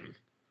take him.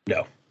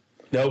 No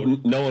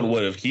one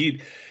would have.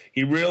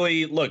 He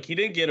really, he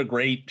didn't get a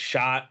great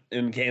shot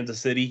in Kansas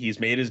City. He's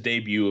made his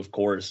debut, of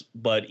course,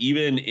 but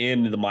even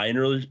in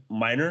the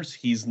minors,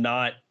 he's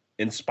not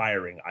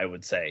inspiring, I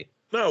would say.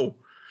 No.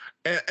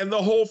 And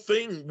the whole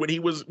thing when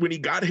he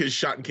got his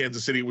shot in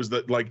Kansas City was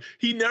that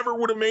he never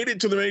would have made it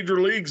to the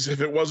major leagues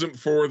if it wasn't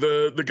for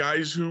the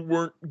guys who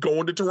weren't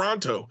going to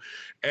Toronto.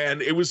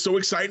 And it was so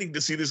exciting to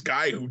see this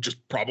guy who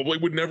just probably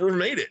would never have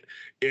made it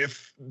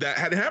if that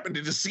had happened,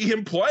 to just see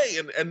him play.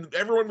 And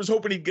everyone was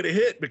hoping he'd get a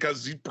hit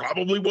because he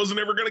probably wasn't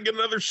ever going to get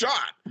another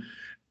shot.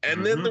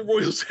 And then the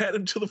Royals had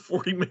him to the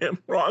 40-man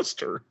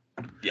roster.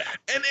 Yeah.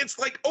 And it's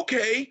like,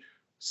 okay,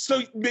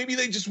 so maybe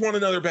they just want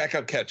another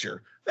backup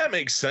catcher. That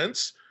makes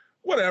sense.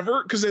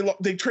 Whatever, because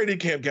they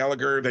traded Cam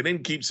Gallagher. They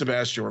didn't keep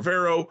Sebastian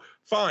Rivero.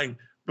 Fine.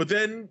 But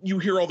then you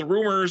hear all the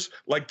rumors,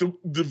 like the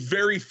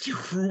very few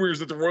rumors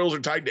that the Royals are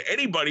tied to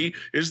anybody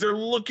is they're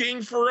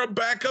looking for a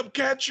backup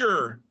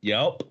catcher.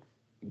 Yep.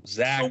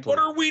 Exactly. So what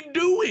are we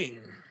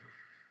doing?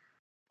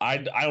 I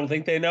don't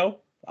think they know.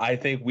 I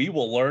think we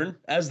will learn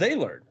as they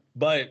learn.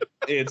 But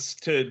it's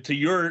to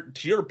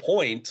your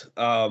point,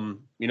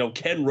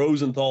 Ken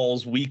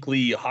Rosenthal's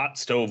weekly hot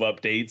stove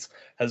updates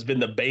has been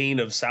the bane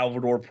of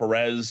Salvador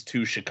Perez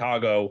to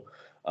Chicago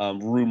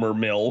rumor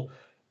mill.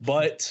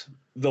 But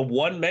the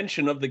one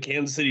mention of the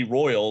Kansas City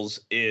Royals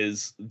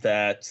is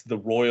that the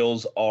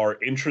Royals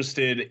are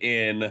interested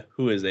in,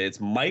 who is it? It's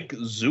Mike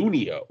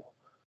Zunino.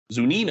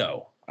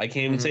 I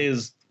can't even say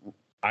his.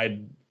 I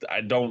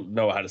don't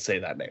know how to say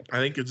that name. I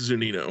think it's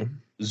Zunino.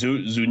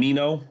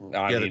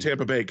 Zunino? The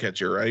Tampa Bay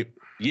catcher, right?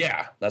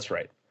 Yeah, that's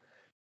right.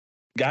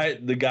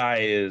 The guy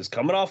is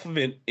coming off of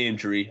an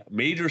injury,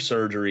 major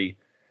surgery.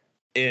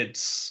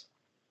 It's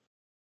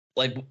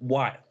like,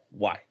 why?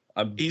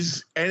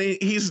 He's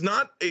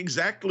not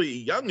exactly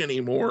young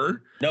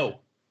anymore. No.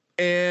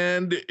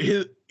 And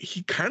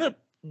he kind of,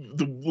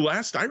 the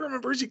last I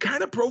remember is he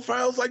kind of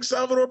profiles like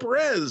Salvador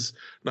Perez.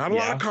 Not a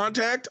lot of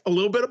contact, a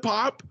little bit of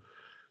pop.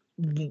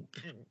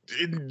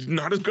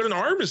 Not as good an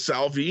arm as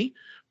Salvi,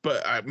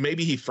 but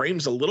maybe he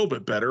frames a little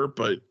bit better,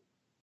 but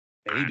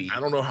maybe I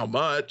don't know how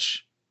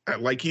much.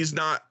 He's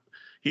not.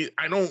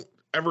 I don't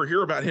ever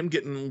hear about him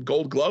getting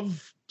Gold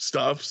Glove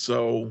stuff.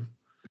 So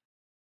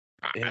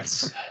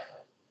it's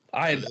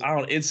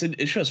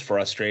just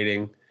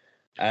frustrating.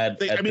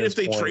 If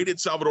they traded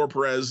Salvador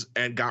Perez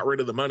and got rid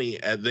of the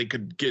money, and they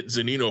could get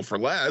Zunino for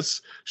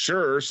less,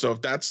 sure. So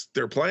if that's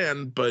their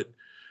plan, but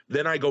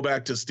then I go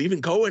back to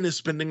Stephen Cohen is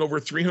spending over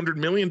 $300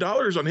 million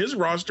on his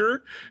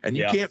roster, and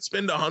you can't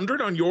spend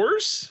 $100 on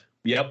yours.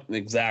 Yep,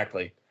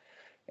 exactly.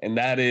 And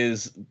that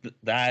is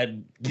that.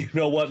 You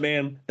know what,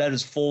 man? That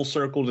is full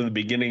circle to the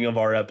beginning of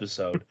our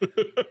episode.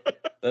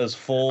 That is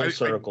full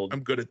circle. I'm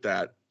good at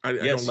that. I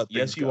yes, don't let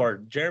yes, you are,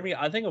 Jeremy.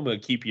 I think I'm going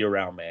to keep you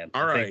around, man.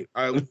 All right,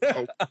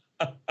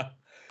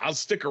 I'll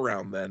stick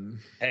around then.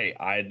 Hey,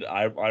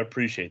 I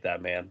appreciate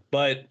that, man.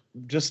 But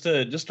just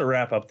to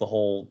wrap up the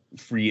whole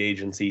free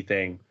agency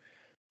thing,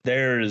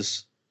 I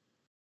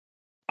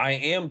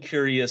am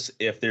curious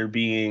if they're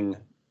being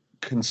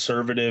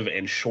conservative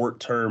and short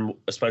term,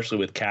 especially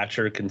with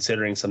catcher,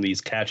 considering some of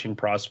these catching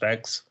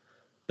prospects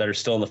that are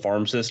still in the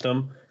farm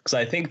system, because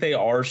I think they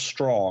are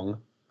strong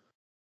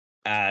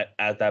at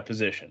that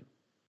position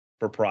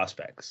for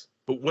prospects.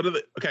 But what are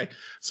the okay?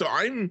 So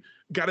I'm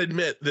gotta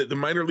admit that the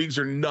minor leagues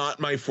are not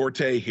my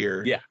forte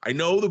here. Yeah, I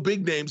know the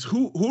big names.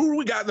 Who do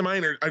we got in the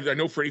minor? I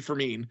know Freddie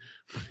Fermin.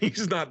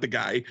 He's not the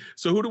guy.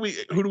 So who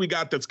do we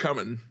got that's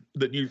coming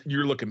that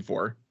you're looking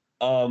for?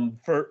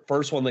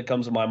 First one that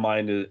comes to my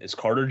mind is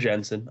Carter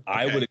Jensen.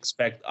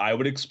 Okay. I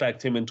would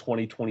expect him in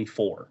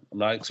 2024. I'm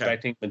not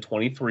expecting him in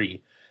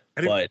 23.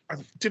 I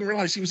didn't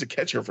realize he was a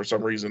catcher for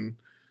some reason.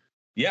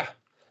 Yeah,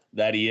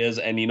 that he is.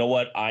 And you know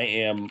what?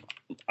 I'm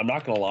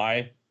not gonna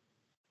lie.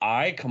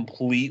 I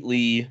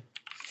completely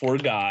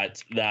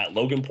forgot that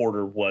Logan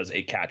Porter was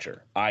a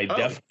catcher. I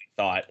definitely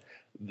thought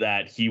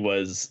that he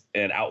was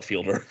an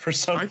outfielder for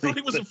some reason. I thought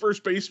he was a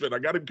first baseman. I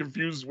got him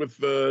confused with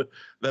that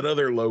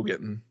other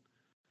Logan.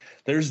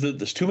 There's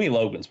too many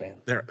Logans,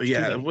 man.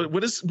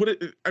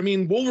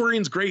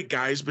 Wolverine's great,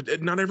 guys,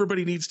 but not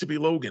everybody needs to be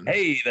Logan.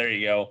 Hey, there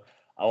you go.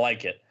 I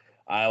like it.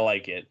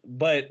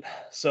 But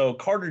so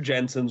Carter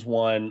Jensen's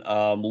one.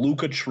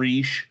 Luca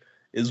Triche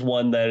is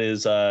one that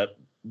is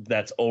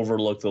that's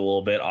overlooked a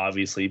little bit,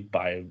 obviously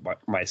by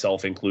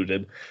myself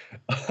included.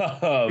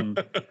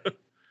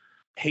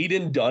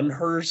 Hayden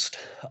Dunhurst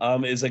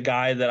is a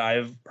guy that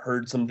I've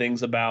heard some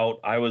things about.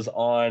 I'm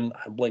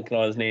blanking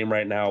on his name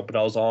right now, but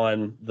I was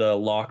on the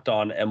Locked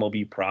On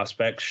MLB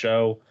Prospects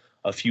show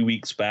a few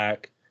weeks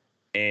back,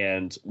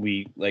 and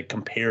we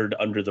compared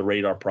under the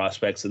radar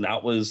prospects, and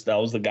that was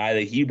the guy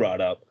that he brought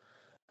up.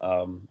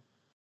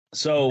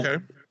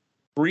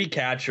 Three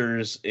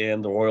catchers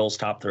in the Royals'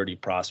 top 30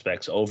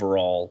 prospects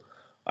overall.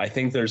 I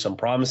think there's some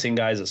promising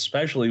guys,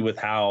 especially with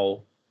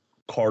how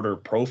Carter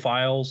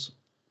profiles,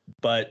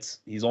 but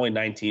he's only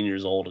 19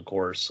 years old, of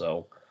course.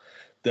 So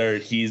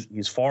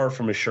he's far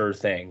from a sure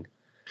thing.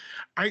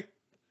 I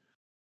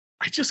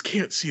just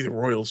can't see the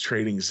Royals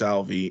trading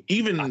Salvi,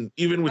 even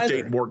with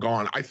Dayton Moore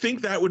gone. I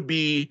think that would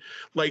be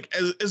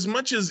as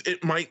much as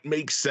it might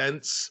make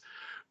sense,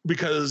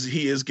 because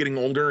he is getting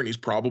older and he's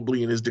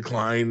probably in his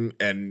decline,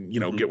 and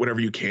get whatever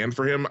you can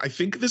for him. I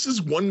think this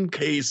is one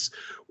case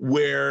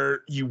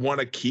where you want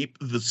to keep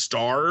the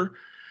star.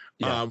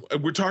 Yeah.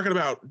 We're talking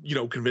about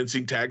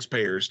convincing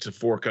taxpayers to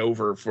fork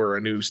over for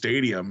a new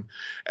stadium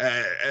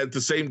at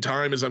the same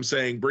time as I'm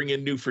saying bring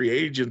in new free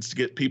agents to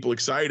get people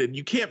excited.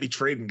 You can't be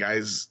trading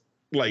guys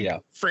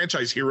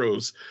franchise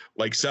heroes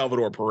like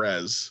Salvador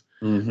Perez.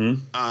 Mm-hmm.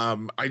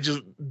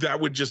 That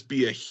would just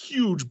be a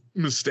huge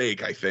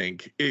mistake, I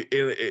think,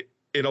 in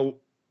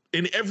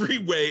every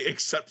way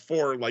except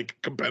for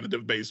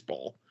competitive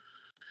baseball.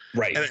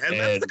 Right. And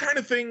that's the kind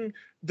of thing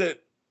that's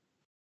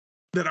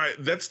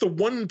the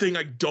one thing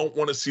I don't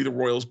want to see the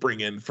Royals bring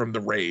in from the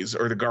Rays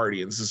or the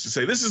Guardians, is to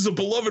say this is a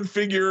beloved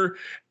figure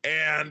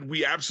and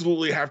we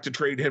absolutely have to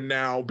trade him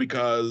now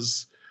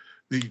because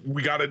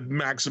we got to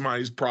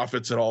maximize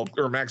profits at all,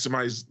 or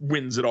maximize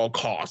wins at all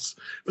costs.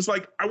 It's I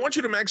want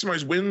you to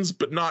maximize wins,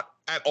 but not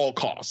at all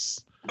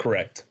costs.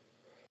 Correct.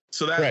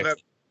 So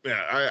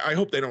I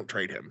hope they don't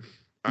trade him.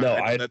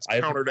 That's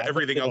counter to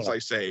everything else I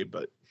say,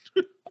 but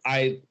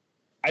I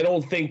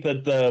don't think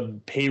that the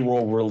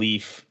payroll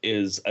relief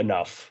is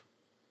enough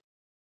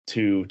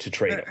to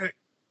trade him.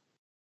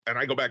 And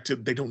I go back to,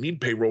 they don't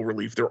need payroll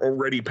relief. They're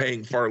already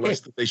paying far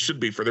less than they should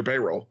be for their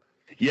payroll.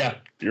 Yeah,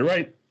 you're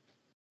right.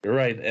 You're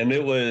right. And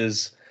it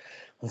was,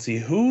 let's see,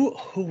 who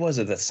was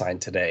it that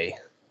signed today?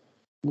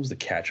 Who was the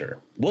catcher?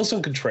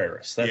 Wilson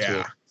Contreras. That's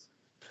who.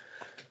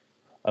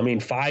 I mean,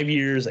 5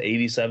 years,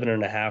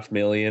 $87.5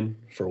 million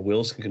for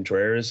Wilson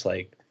Contreras.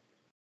 I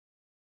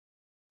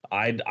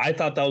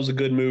thought that was a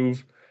good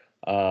move.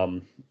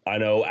 I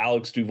know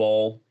Alex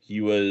Duvall, he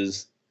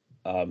was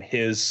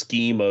his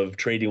scheme of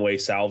trading away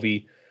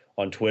Salvi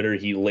on Twitter.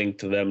 He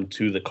linked them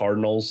to the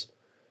Cardinals.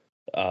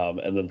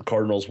 And then the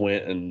Cardinals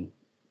went and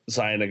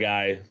signed a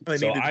guy. I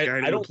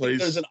don't think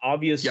there's an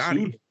obvious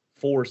suit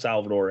for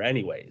Salvador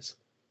anyways.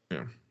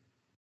 Yeah.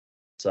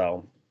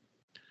 So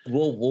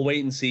we'll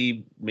wait and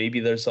see. Maybe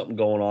there's something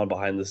going on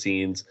behind the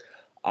scenes.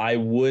 I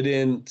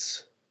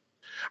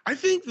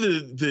think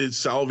the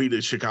Salvi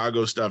to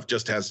Chicago stuff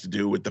just has to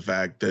do with the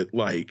fact that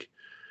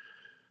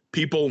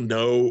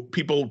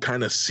people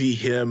kind of see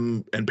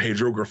him and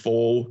Pedro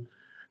Grifol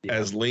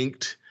as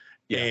linked.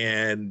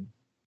 And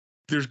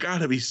there's got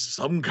to be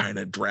some kind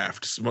of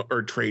draft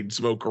or trade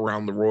smoke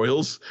around the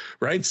Royals,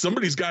 right?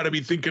 Somebody's got to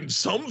be thinking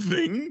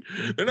something.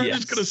 They're not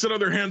just going to sit on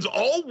their hands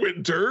all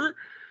winter.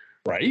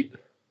 Right.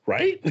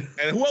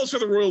 And who else are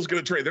the Royals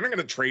going to trade? They're not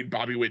going to trade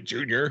Bobby Witt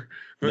Jr.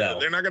 No.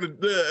 They're not going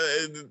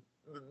to.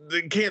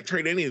 They can't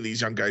trade any of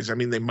these young guys. I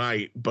mean, they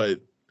might, but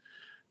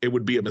it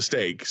would be a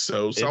mistake.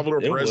 So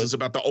Salvador Perez is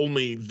about the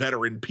only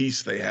veteran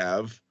piece they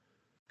have.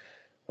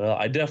 Well,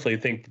 I definitely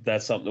think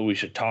that's something that we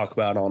should talk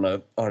about on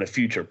a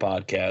future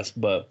podcast.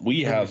 But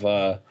we have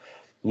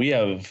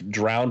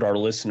drowned our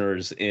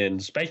listeners in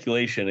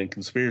speculation and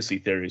conspiracy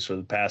theories for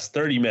the past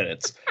 30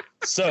 minutes.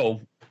 So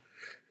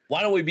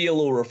why don't we be a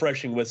little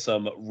refreshing with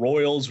some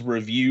Royals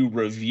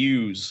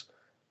reviews?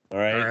 All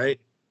right.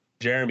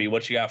 Jeremy,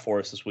 what you got for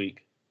us this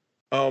week?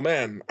 Oh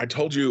man, I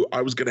told you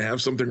I was going to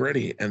have something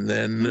ready, and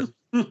then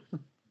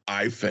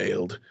I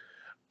failed.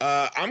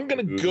 I'm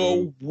going to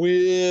go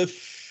with.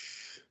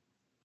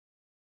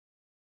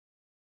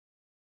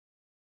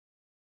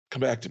 Come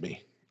back to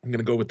me. I'm going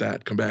to go with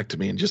that. Come back to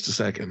me in just a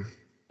second.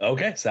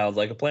 Okay, sounds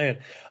like a plan.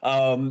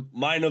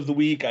 Mine of the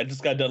week, I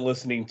just got done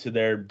listening to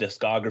their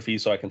discography,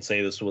 so I can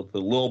say this with a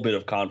little bit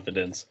of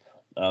confidence.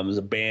 There's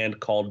a band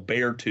called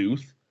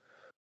Beartooth.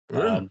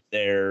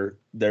 Their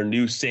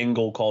new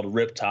single called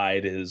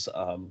Riptide is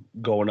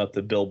going up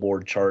the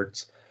Billboard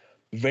charts.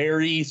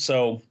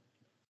 So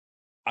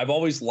I've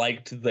always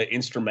liked the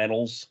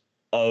instrumentals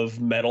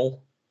of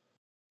metal,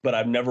 but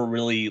I've never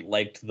really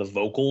liked the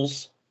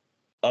vocals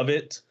of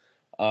it.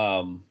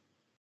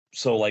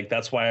 So like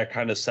that's why I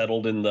kind of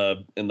settled in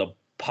the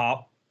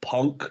pop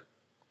punk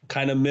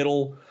kind of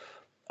middle,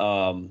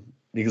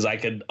 because I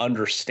could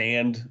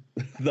understand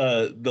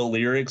the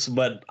lyrics,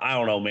 but I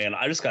don't know, man.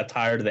 I just got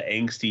tired of the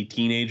angsty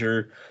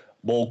teenager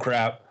bull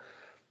crap.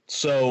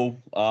 So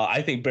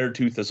I think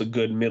Beartooth is a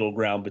good middle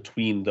ground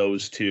between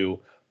those two.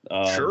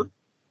 Sure.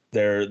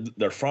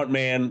 Their front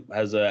man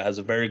has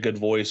a very good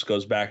voice,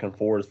 goes back and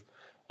forth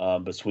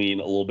between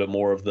a little bit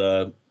more of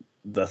the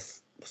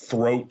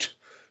throat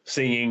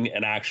singing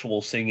and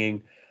actual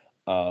singing.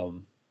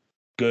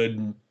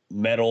 Good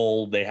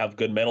metal. They have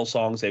good metal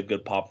songs. They have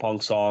good pop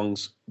punk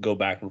songs, go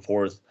back and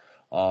forth.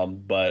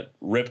 But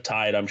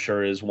Riptide, I'm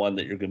sure, is one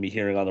that you're going to be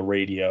hearing on the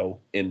radio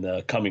in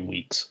the coming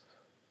weeks.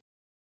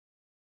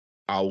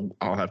 I'll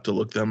have to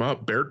look them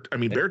up.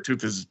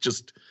 Beartooth is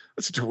just,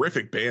 that's a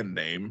terrific band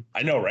name.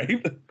 I know,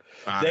 right?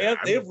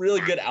 They have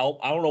really good I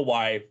don't know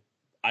why.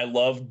 I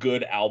love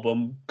good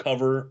album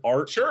cover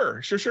art.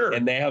 Sure.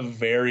 And they have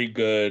very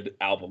good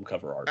album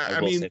cover art. I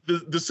mean,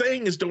 the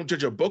saying is don't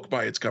judge a book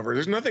by its cover.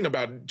 There's nothing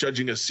about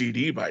judging a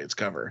CD by its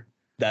cover.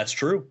 That's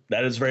true.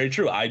 That is very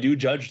true. I do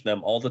judge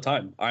them all the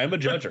time. I am a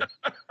judger.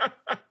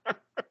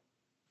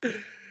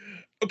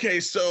 Okay,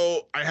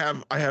 so I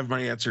have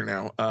my answer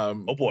now.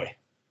 Oh boy.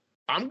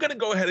 I'm going to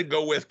go ahead and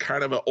go with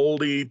kind of an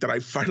oldie that I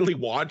finally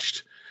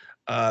watched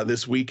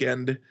this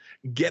weekend,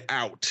 Get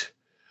Out.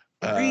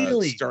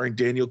 Really? Starring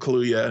Daniel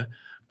Kaluuya.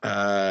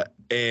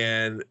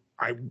 And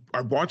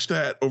I watched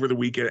that over the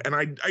weekend, and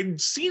I'd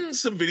seen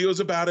some videos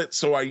about it,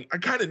 so I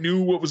kind of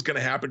knew what was going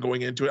to happen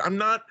going into it. I'm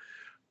not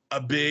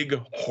a big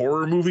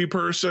horror movie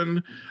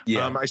person.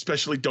 Yeah. I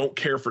especially don't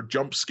care for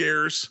jump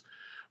scares.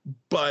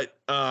 But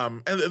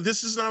and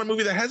this is not a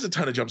movie that has a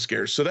ton of jump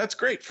scares, so that's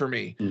great for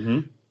me.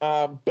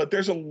 Mm-hmm. But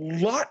there's a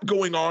lot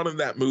going on in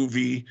that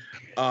movie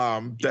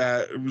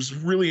that was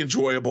really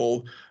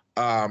enjoyable.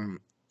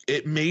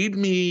 It made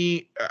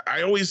me,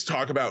 I always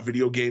talk about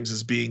video games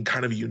as being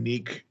kind of a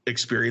unique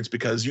experience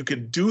because you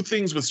can do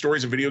things with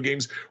stories of video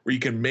games where you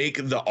can make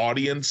the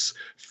audience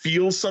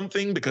feel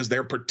something because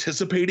they're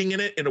participating in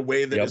it in a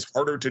way that is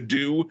harder to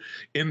do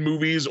in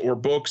movies or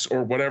books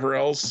or whatever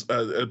else,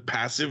 a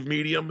passive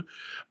medium.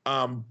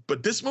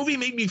 But this movie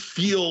made me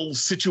feel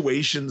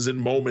situations and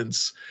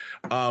moments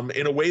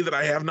in a way that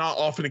I have not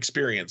often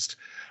experienced.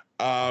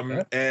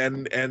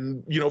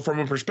 And you know, from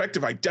a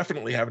perspective I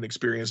definitely haven't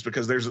experienced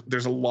because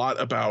there's a lot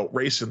about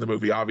race in the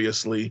movie,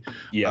 obviously.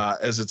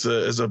 As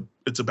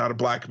it's about a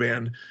black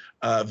man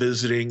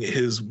visiting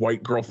his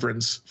white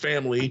girlfriend's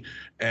family,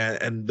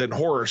 and then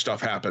horror stuff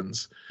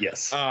happens.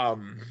 Yes.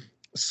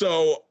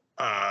 So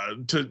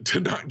to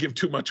not give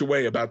too much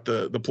away about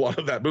the plot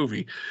of that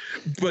movie,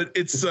 but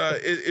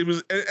it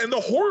was, and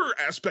the horror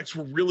aspects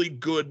were really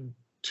good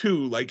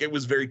too. Like it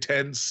was very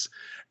tense.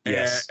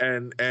 Yes.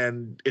 And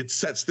it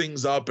sets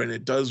things up and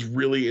it does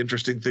really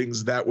interesting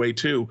things that way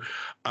too.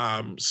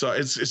 So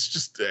it's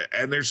just,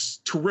 and there's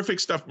terrific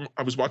stuff.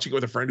 I was watching it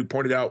with a friend who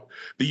pointed out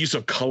the use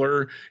of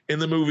color in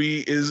the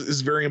movie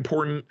is very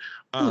important.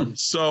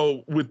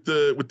 So with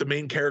the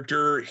main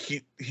character,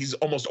 he's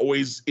almost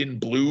always in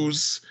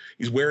blues.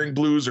 He's wearing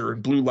blues or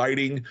in blue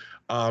lighting.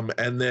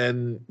 And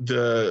then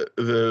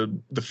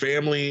the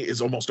family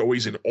is almost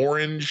always in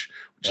orange,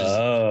 which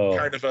is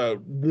kind of a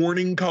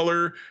warning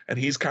color, and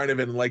he's kind of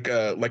in like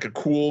a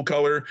cool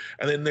color.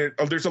 And then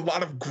there's a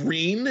lot of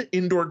green,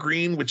 indoor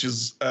green, which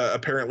is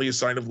apparently a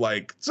sign of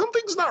like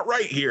something's not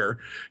right here.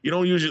 You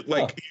don't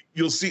usually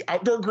you'll see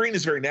outdoor green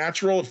is very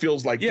natural. It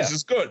feels like this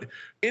is good.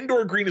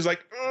 Indoor green is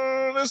like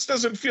this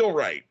doesn't feel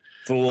right.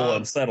 It's a little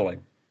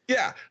unsettling.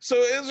 Yeah, so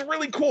it was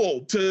really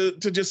cool to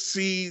just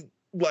see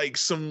like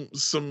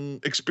an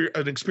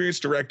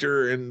experienced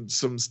director and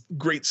some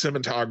great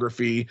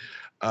cinematography,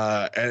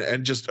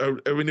 and just I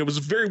mean, it was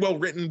very well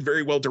written,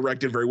 very well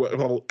directed, very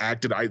well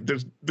acted.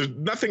 There's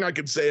nothing I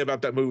could say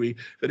about that movie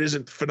that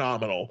isn't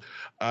phenomenal.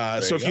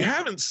 So if you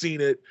haven't seen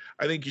it,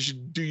 I think you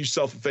should do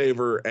yourself a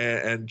favor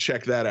and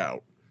check that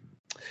out.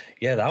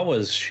 Yeah, that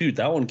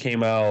one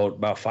came out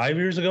about 5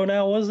 years ago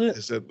now, was it?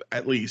 Is it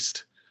at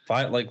least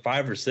 5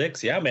 or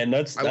 6? Yeah, man,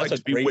 that's I like a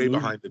to be great way movie.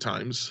 behind the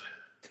times.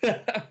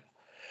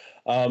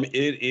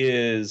 It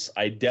is.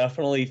 I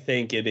definitely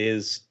think it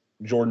is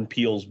Jordan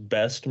Peele's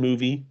best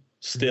movie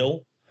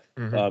still.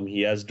 Mm-hmm.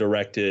 He has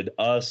directed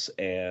Us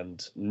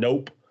and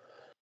Nope.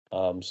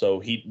 So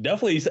he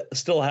definitely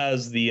still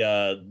has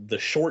the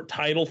short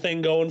title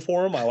thing going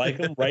for him. I like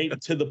him,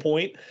 right to the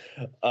point.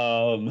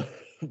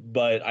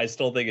 But I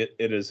still think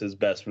it is his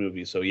best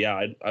movie. So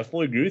yeah, I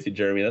fully agree with you,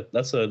 Jeremy.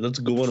 That's a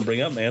good one to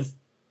bring up, man.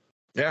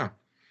 Yeah.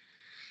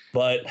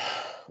 But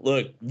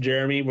look,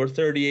 Jeremy, we're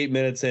 38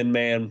 minutes in,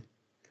 man.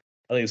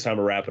 I think it's time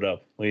to wrap it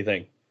up. What do you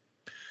think?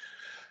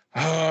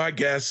 Oh, I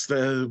guess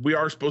we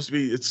are supposed to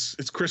be.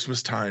 It's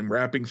Christmas time.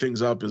 Wrapping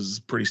things up is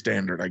pretty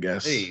standard, I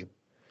guess. Hey,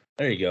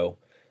 there you go.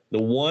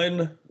 The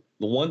one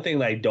thing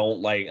that I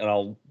don't like,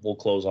 and we'll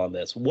close on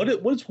this.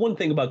 What's one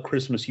thing about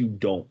Christmas you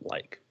don't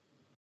like?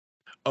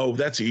 Oh,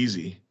 that's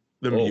easy.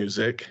 The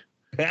music.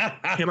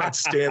 Cannot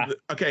stand.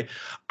 Okay,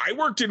 I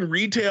worked in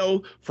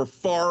retail for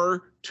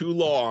far too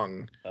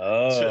long.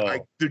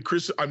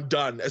 I'm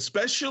done.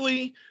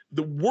 Especially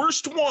the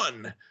worst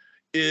one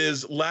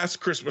is Last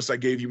Christmas I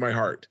Gave You My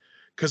Heart,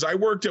 because I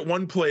worked at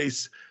one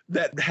place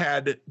that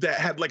had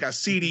like a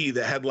CD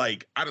that had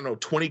like, I don't know,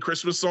 20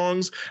 Christmas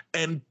songs,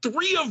 and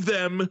 3 of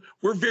them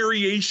were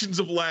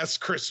variations of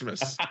Last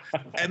Christmas,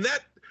 and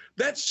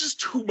that's just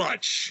too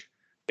much.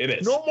 It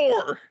is. No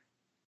more.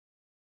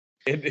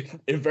 It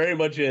very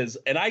much is.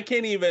 And I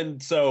can't even,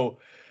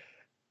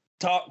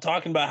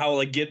 talking about how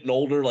like getting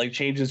older like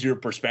changes your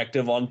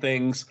perspective on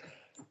things.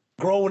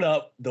 Growing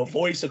up, the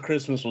voice of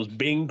Christmas was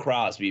Bing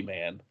Crosby,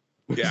 man.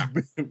 Yeah.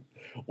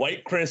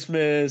 White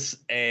Christmas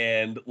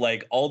and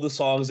like all the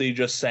songs that he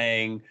just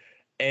sang,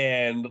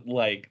 and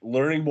like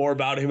learning more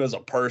about him as a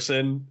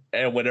person.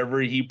 And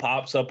whenever he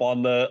pops up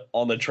on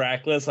the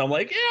track list, I'm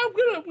like, yeah,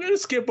 I'm gonna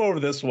skip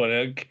over this one.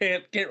 I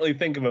can't really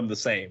think of him the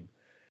same.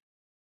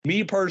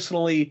 Me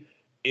personally,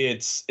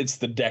 it's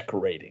the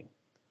decorating.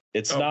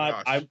 It's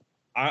not. Gosh.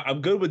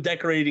 I'm good with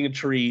decorating a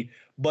tree,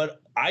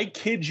 but I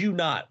kid you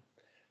not,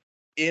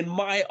 in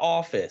my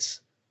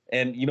office,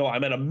 and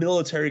I'm at a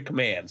military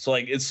command, so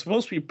like it's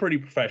supposed to be pretty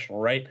professional,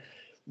 right?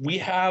 We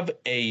have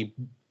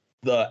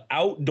the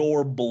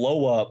outdoor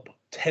blow up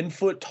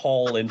 10-foot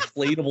tall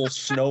inflatable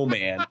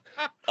snowman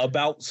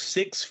about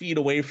 6 feet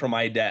away from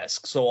my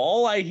desk. So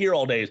all I hear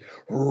all day is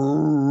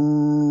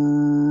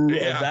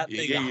that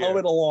thing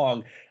humming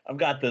along. I've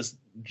got this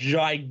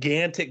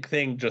gigantic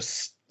thing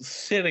just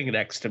sitting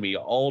next to me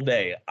all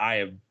day. I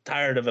am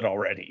tired of it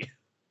already.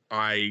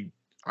 I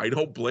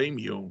don't blame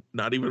you,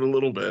 not even a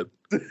little bit.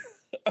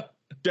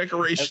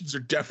 Decorations are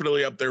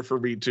definitely up there for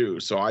me too,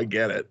 so I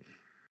get it.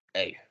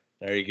 Hey,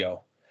 there you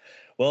go.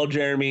 Well,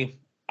 Jeremy,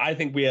 I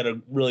think we had a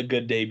really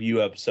good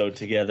debut episode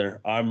together.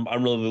 I'm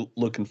really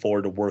looking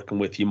forward to working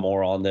with you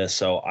more on this.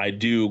 So I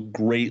do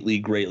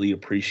greatly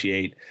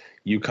appreciate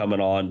you coming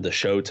on the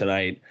show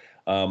tonight.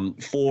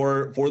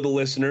 For the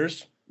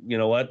listeners, you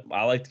know what?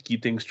 I like to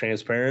keep things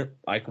transparent.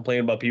 I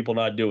complain about people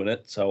not doing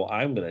it, so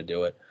I'm going to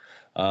do it.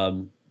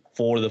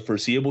 For the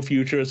foreseeable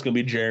future, it's going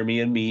to be Jeremy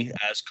and me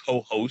as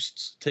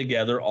co-hosts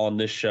together on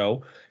this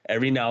show.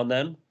 Every now and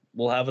then,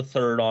 we'll have a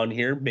third on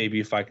here. Maybe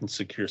if I can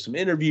secure some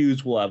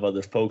interviews, we'll have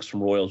other folks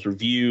from Royals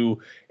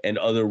Review and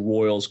other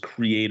Royals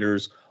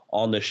creators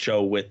on the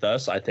show with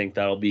us. I think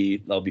that'll be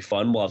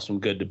fun. We'll have some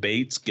good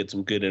debates, get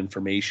some good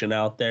information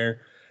out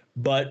there.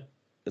 But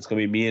it's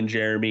going to be me and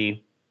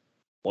Jeremy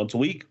once a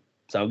week.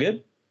 Sound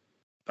good?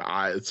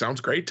 It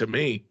sounds great to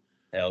me.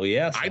 Hell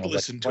yeah. I'd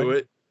listen to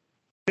it.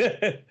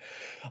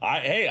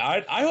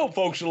 I hope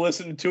folks are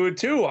listening to it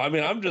too. I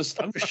mean, I'm just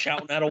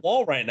shouting at a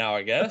wall right now,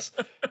 I guess.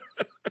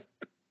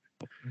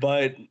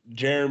 But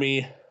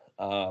Jeremy,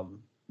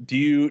 do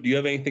you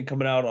have anything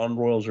coming out on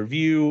Royals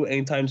Review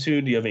anytime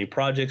soon? Do you have any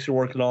projects you're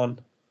working on?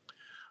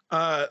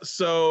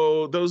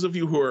 So those of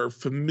you who are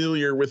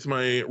familiar with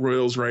my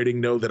Royals writing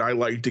know that I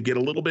like to get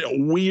a little bit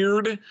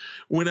weird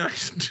when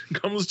it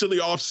comes to the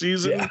off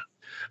season.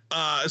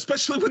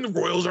 especially when the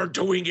Royals aren't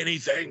doing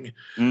anything.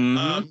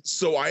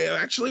 So I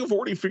actually have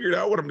already figured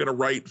out what I'm going to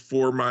write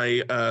for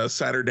my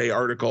Saturday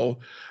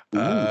article.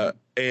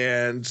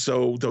 And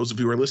so those of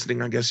you who are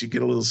listening, I guess you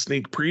get a little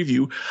sneak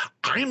preview.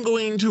 I'm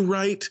going to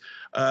write,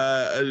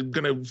 going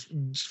to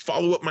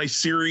follow up my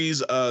series,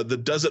 the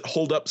Does It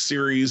Hold Up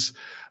series,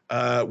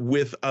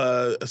 with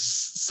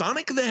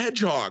Sonic the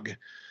Hedgehog.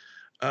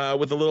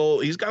 With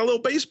he's got a little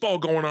baseball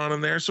going on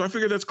in there, so I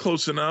figured that's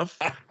close enough.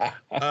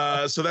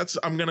 So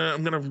I'm gonna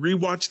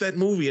rewatch that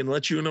movie and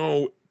let you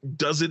know,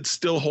 does it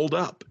still hold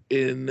up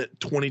in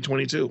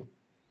 2022?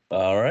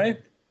 All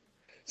right.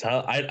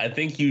 So I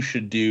think you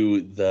should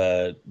do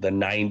the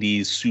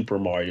 90s Super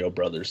Mario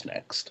Brothers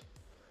next.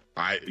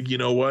 You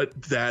know what?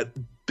 That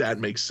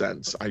makes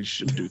sense. I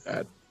should do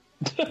that.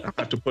 I'll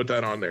have to put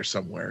that on there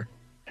somewhere.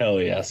 Hell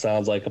yeah,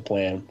 sounds like a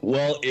plan.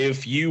 Well,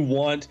 if you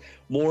want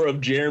more of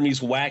Jeremy's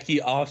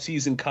wacky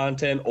off-season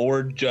content,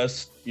 or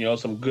just,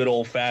 some good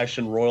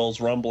old-fashioned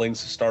Royals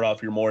rumblings to start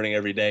off your morning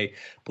every day,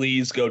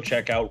 please go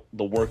check out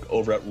the work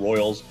over at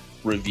Royals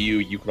Review.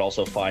 You can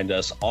also find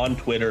us on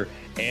Twitter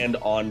and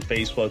on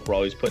Facebook. We're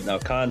always putting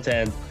out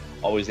content,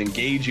 always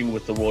engaging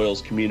with the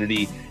Royals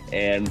community,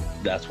 and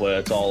that's what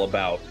it's all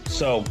about.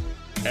 So,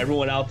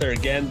 everyone out there,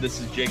 again, this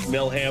is Jake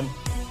Milham.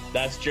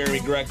 That's Jeremy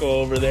Greco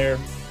over there.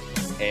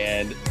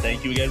 And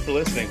thank you again for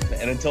listening.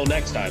 And until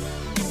next time,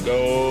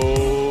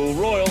 go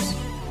Royals!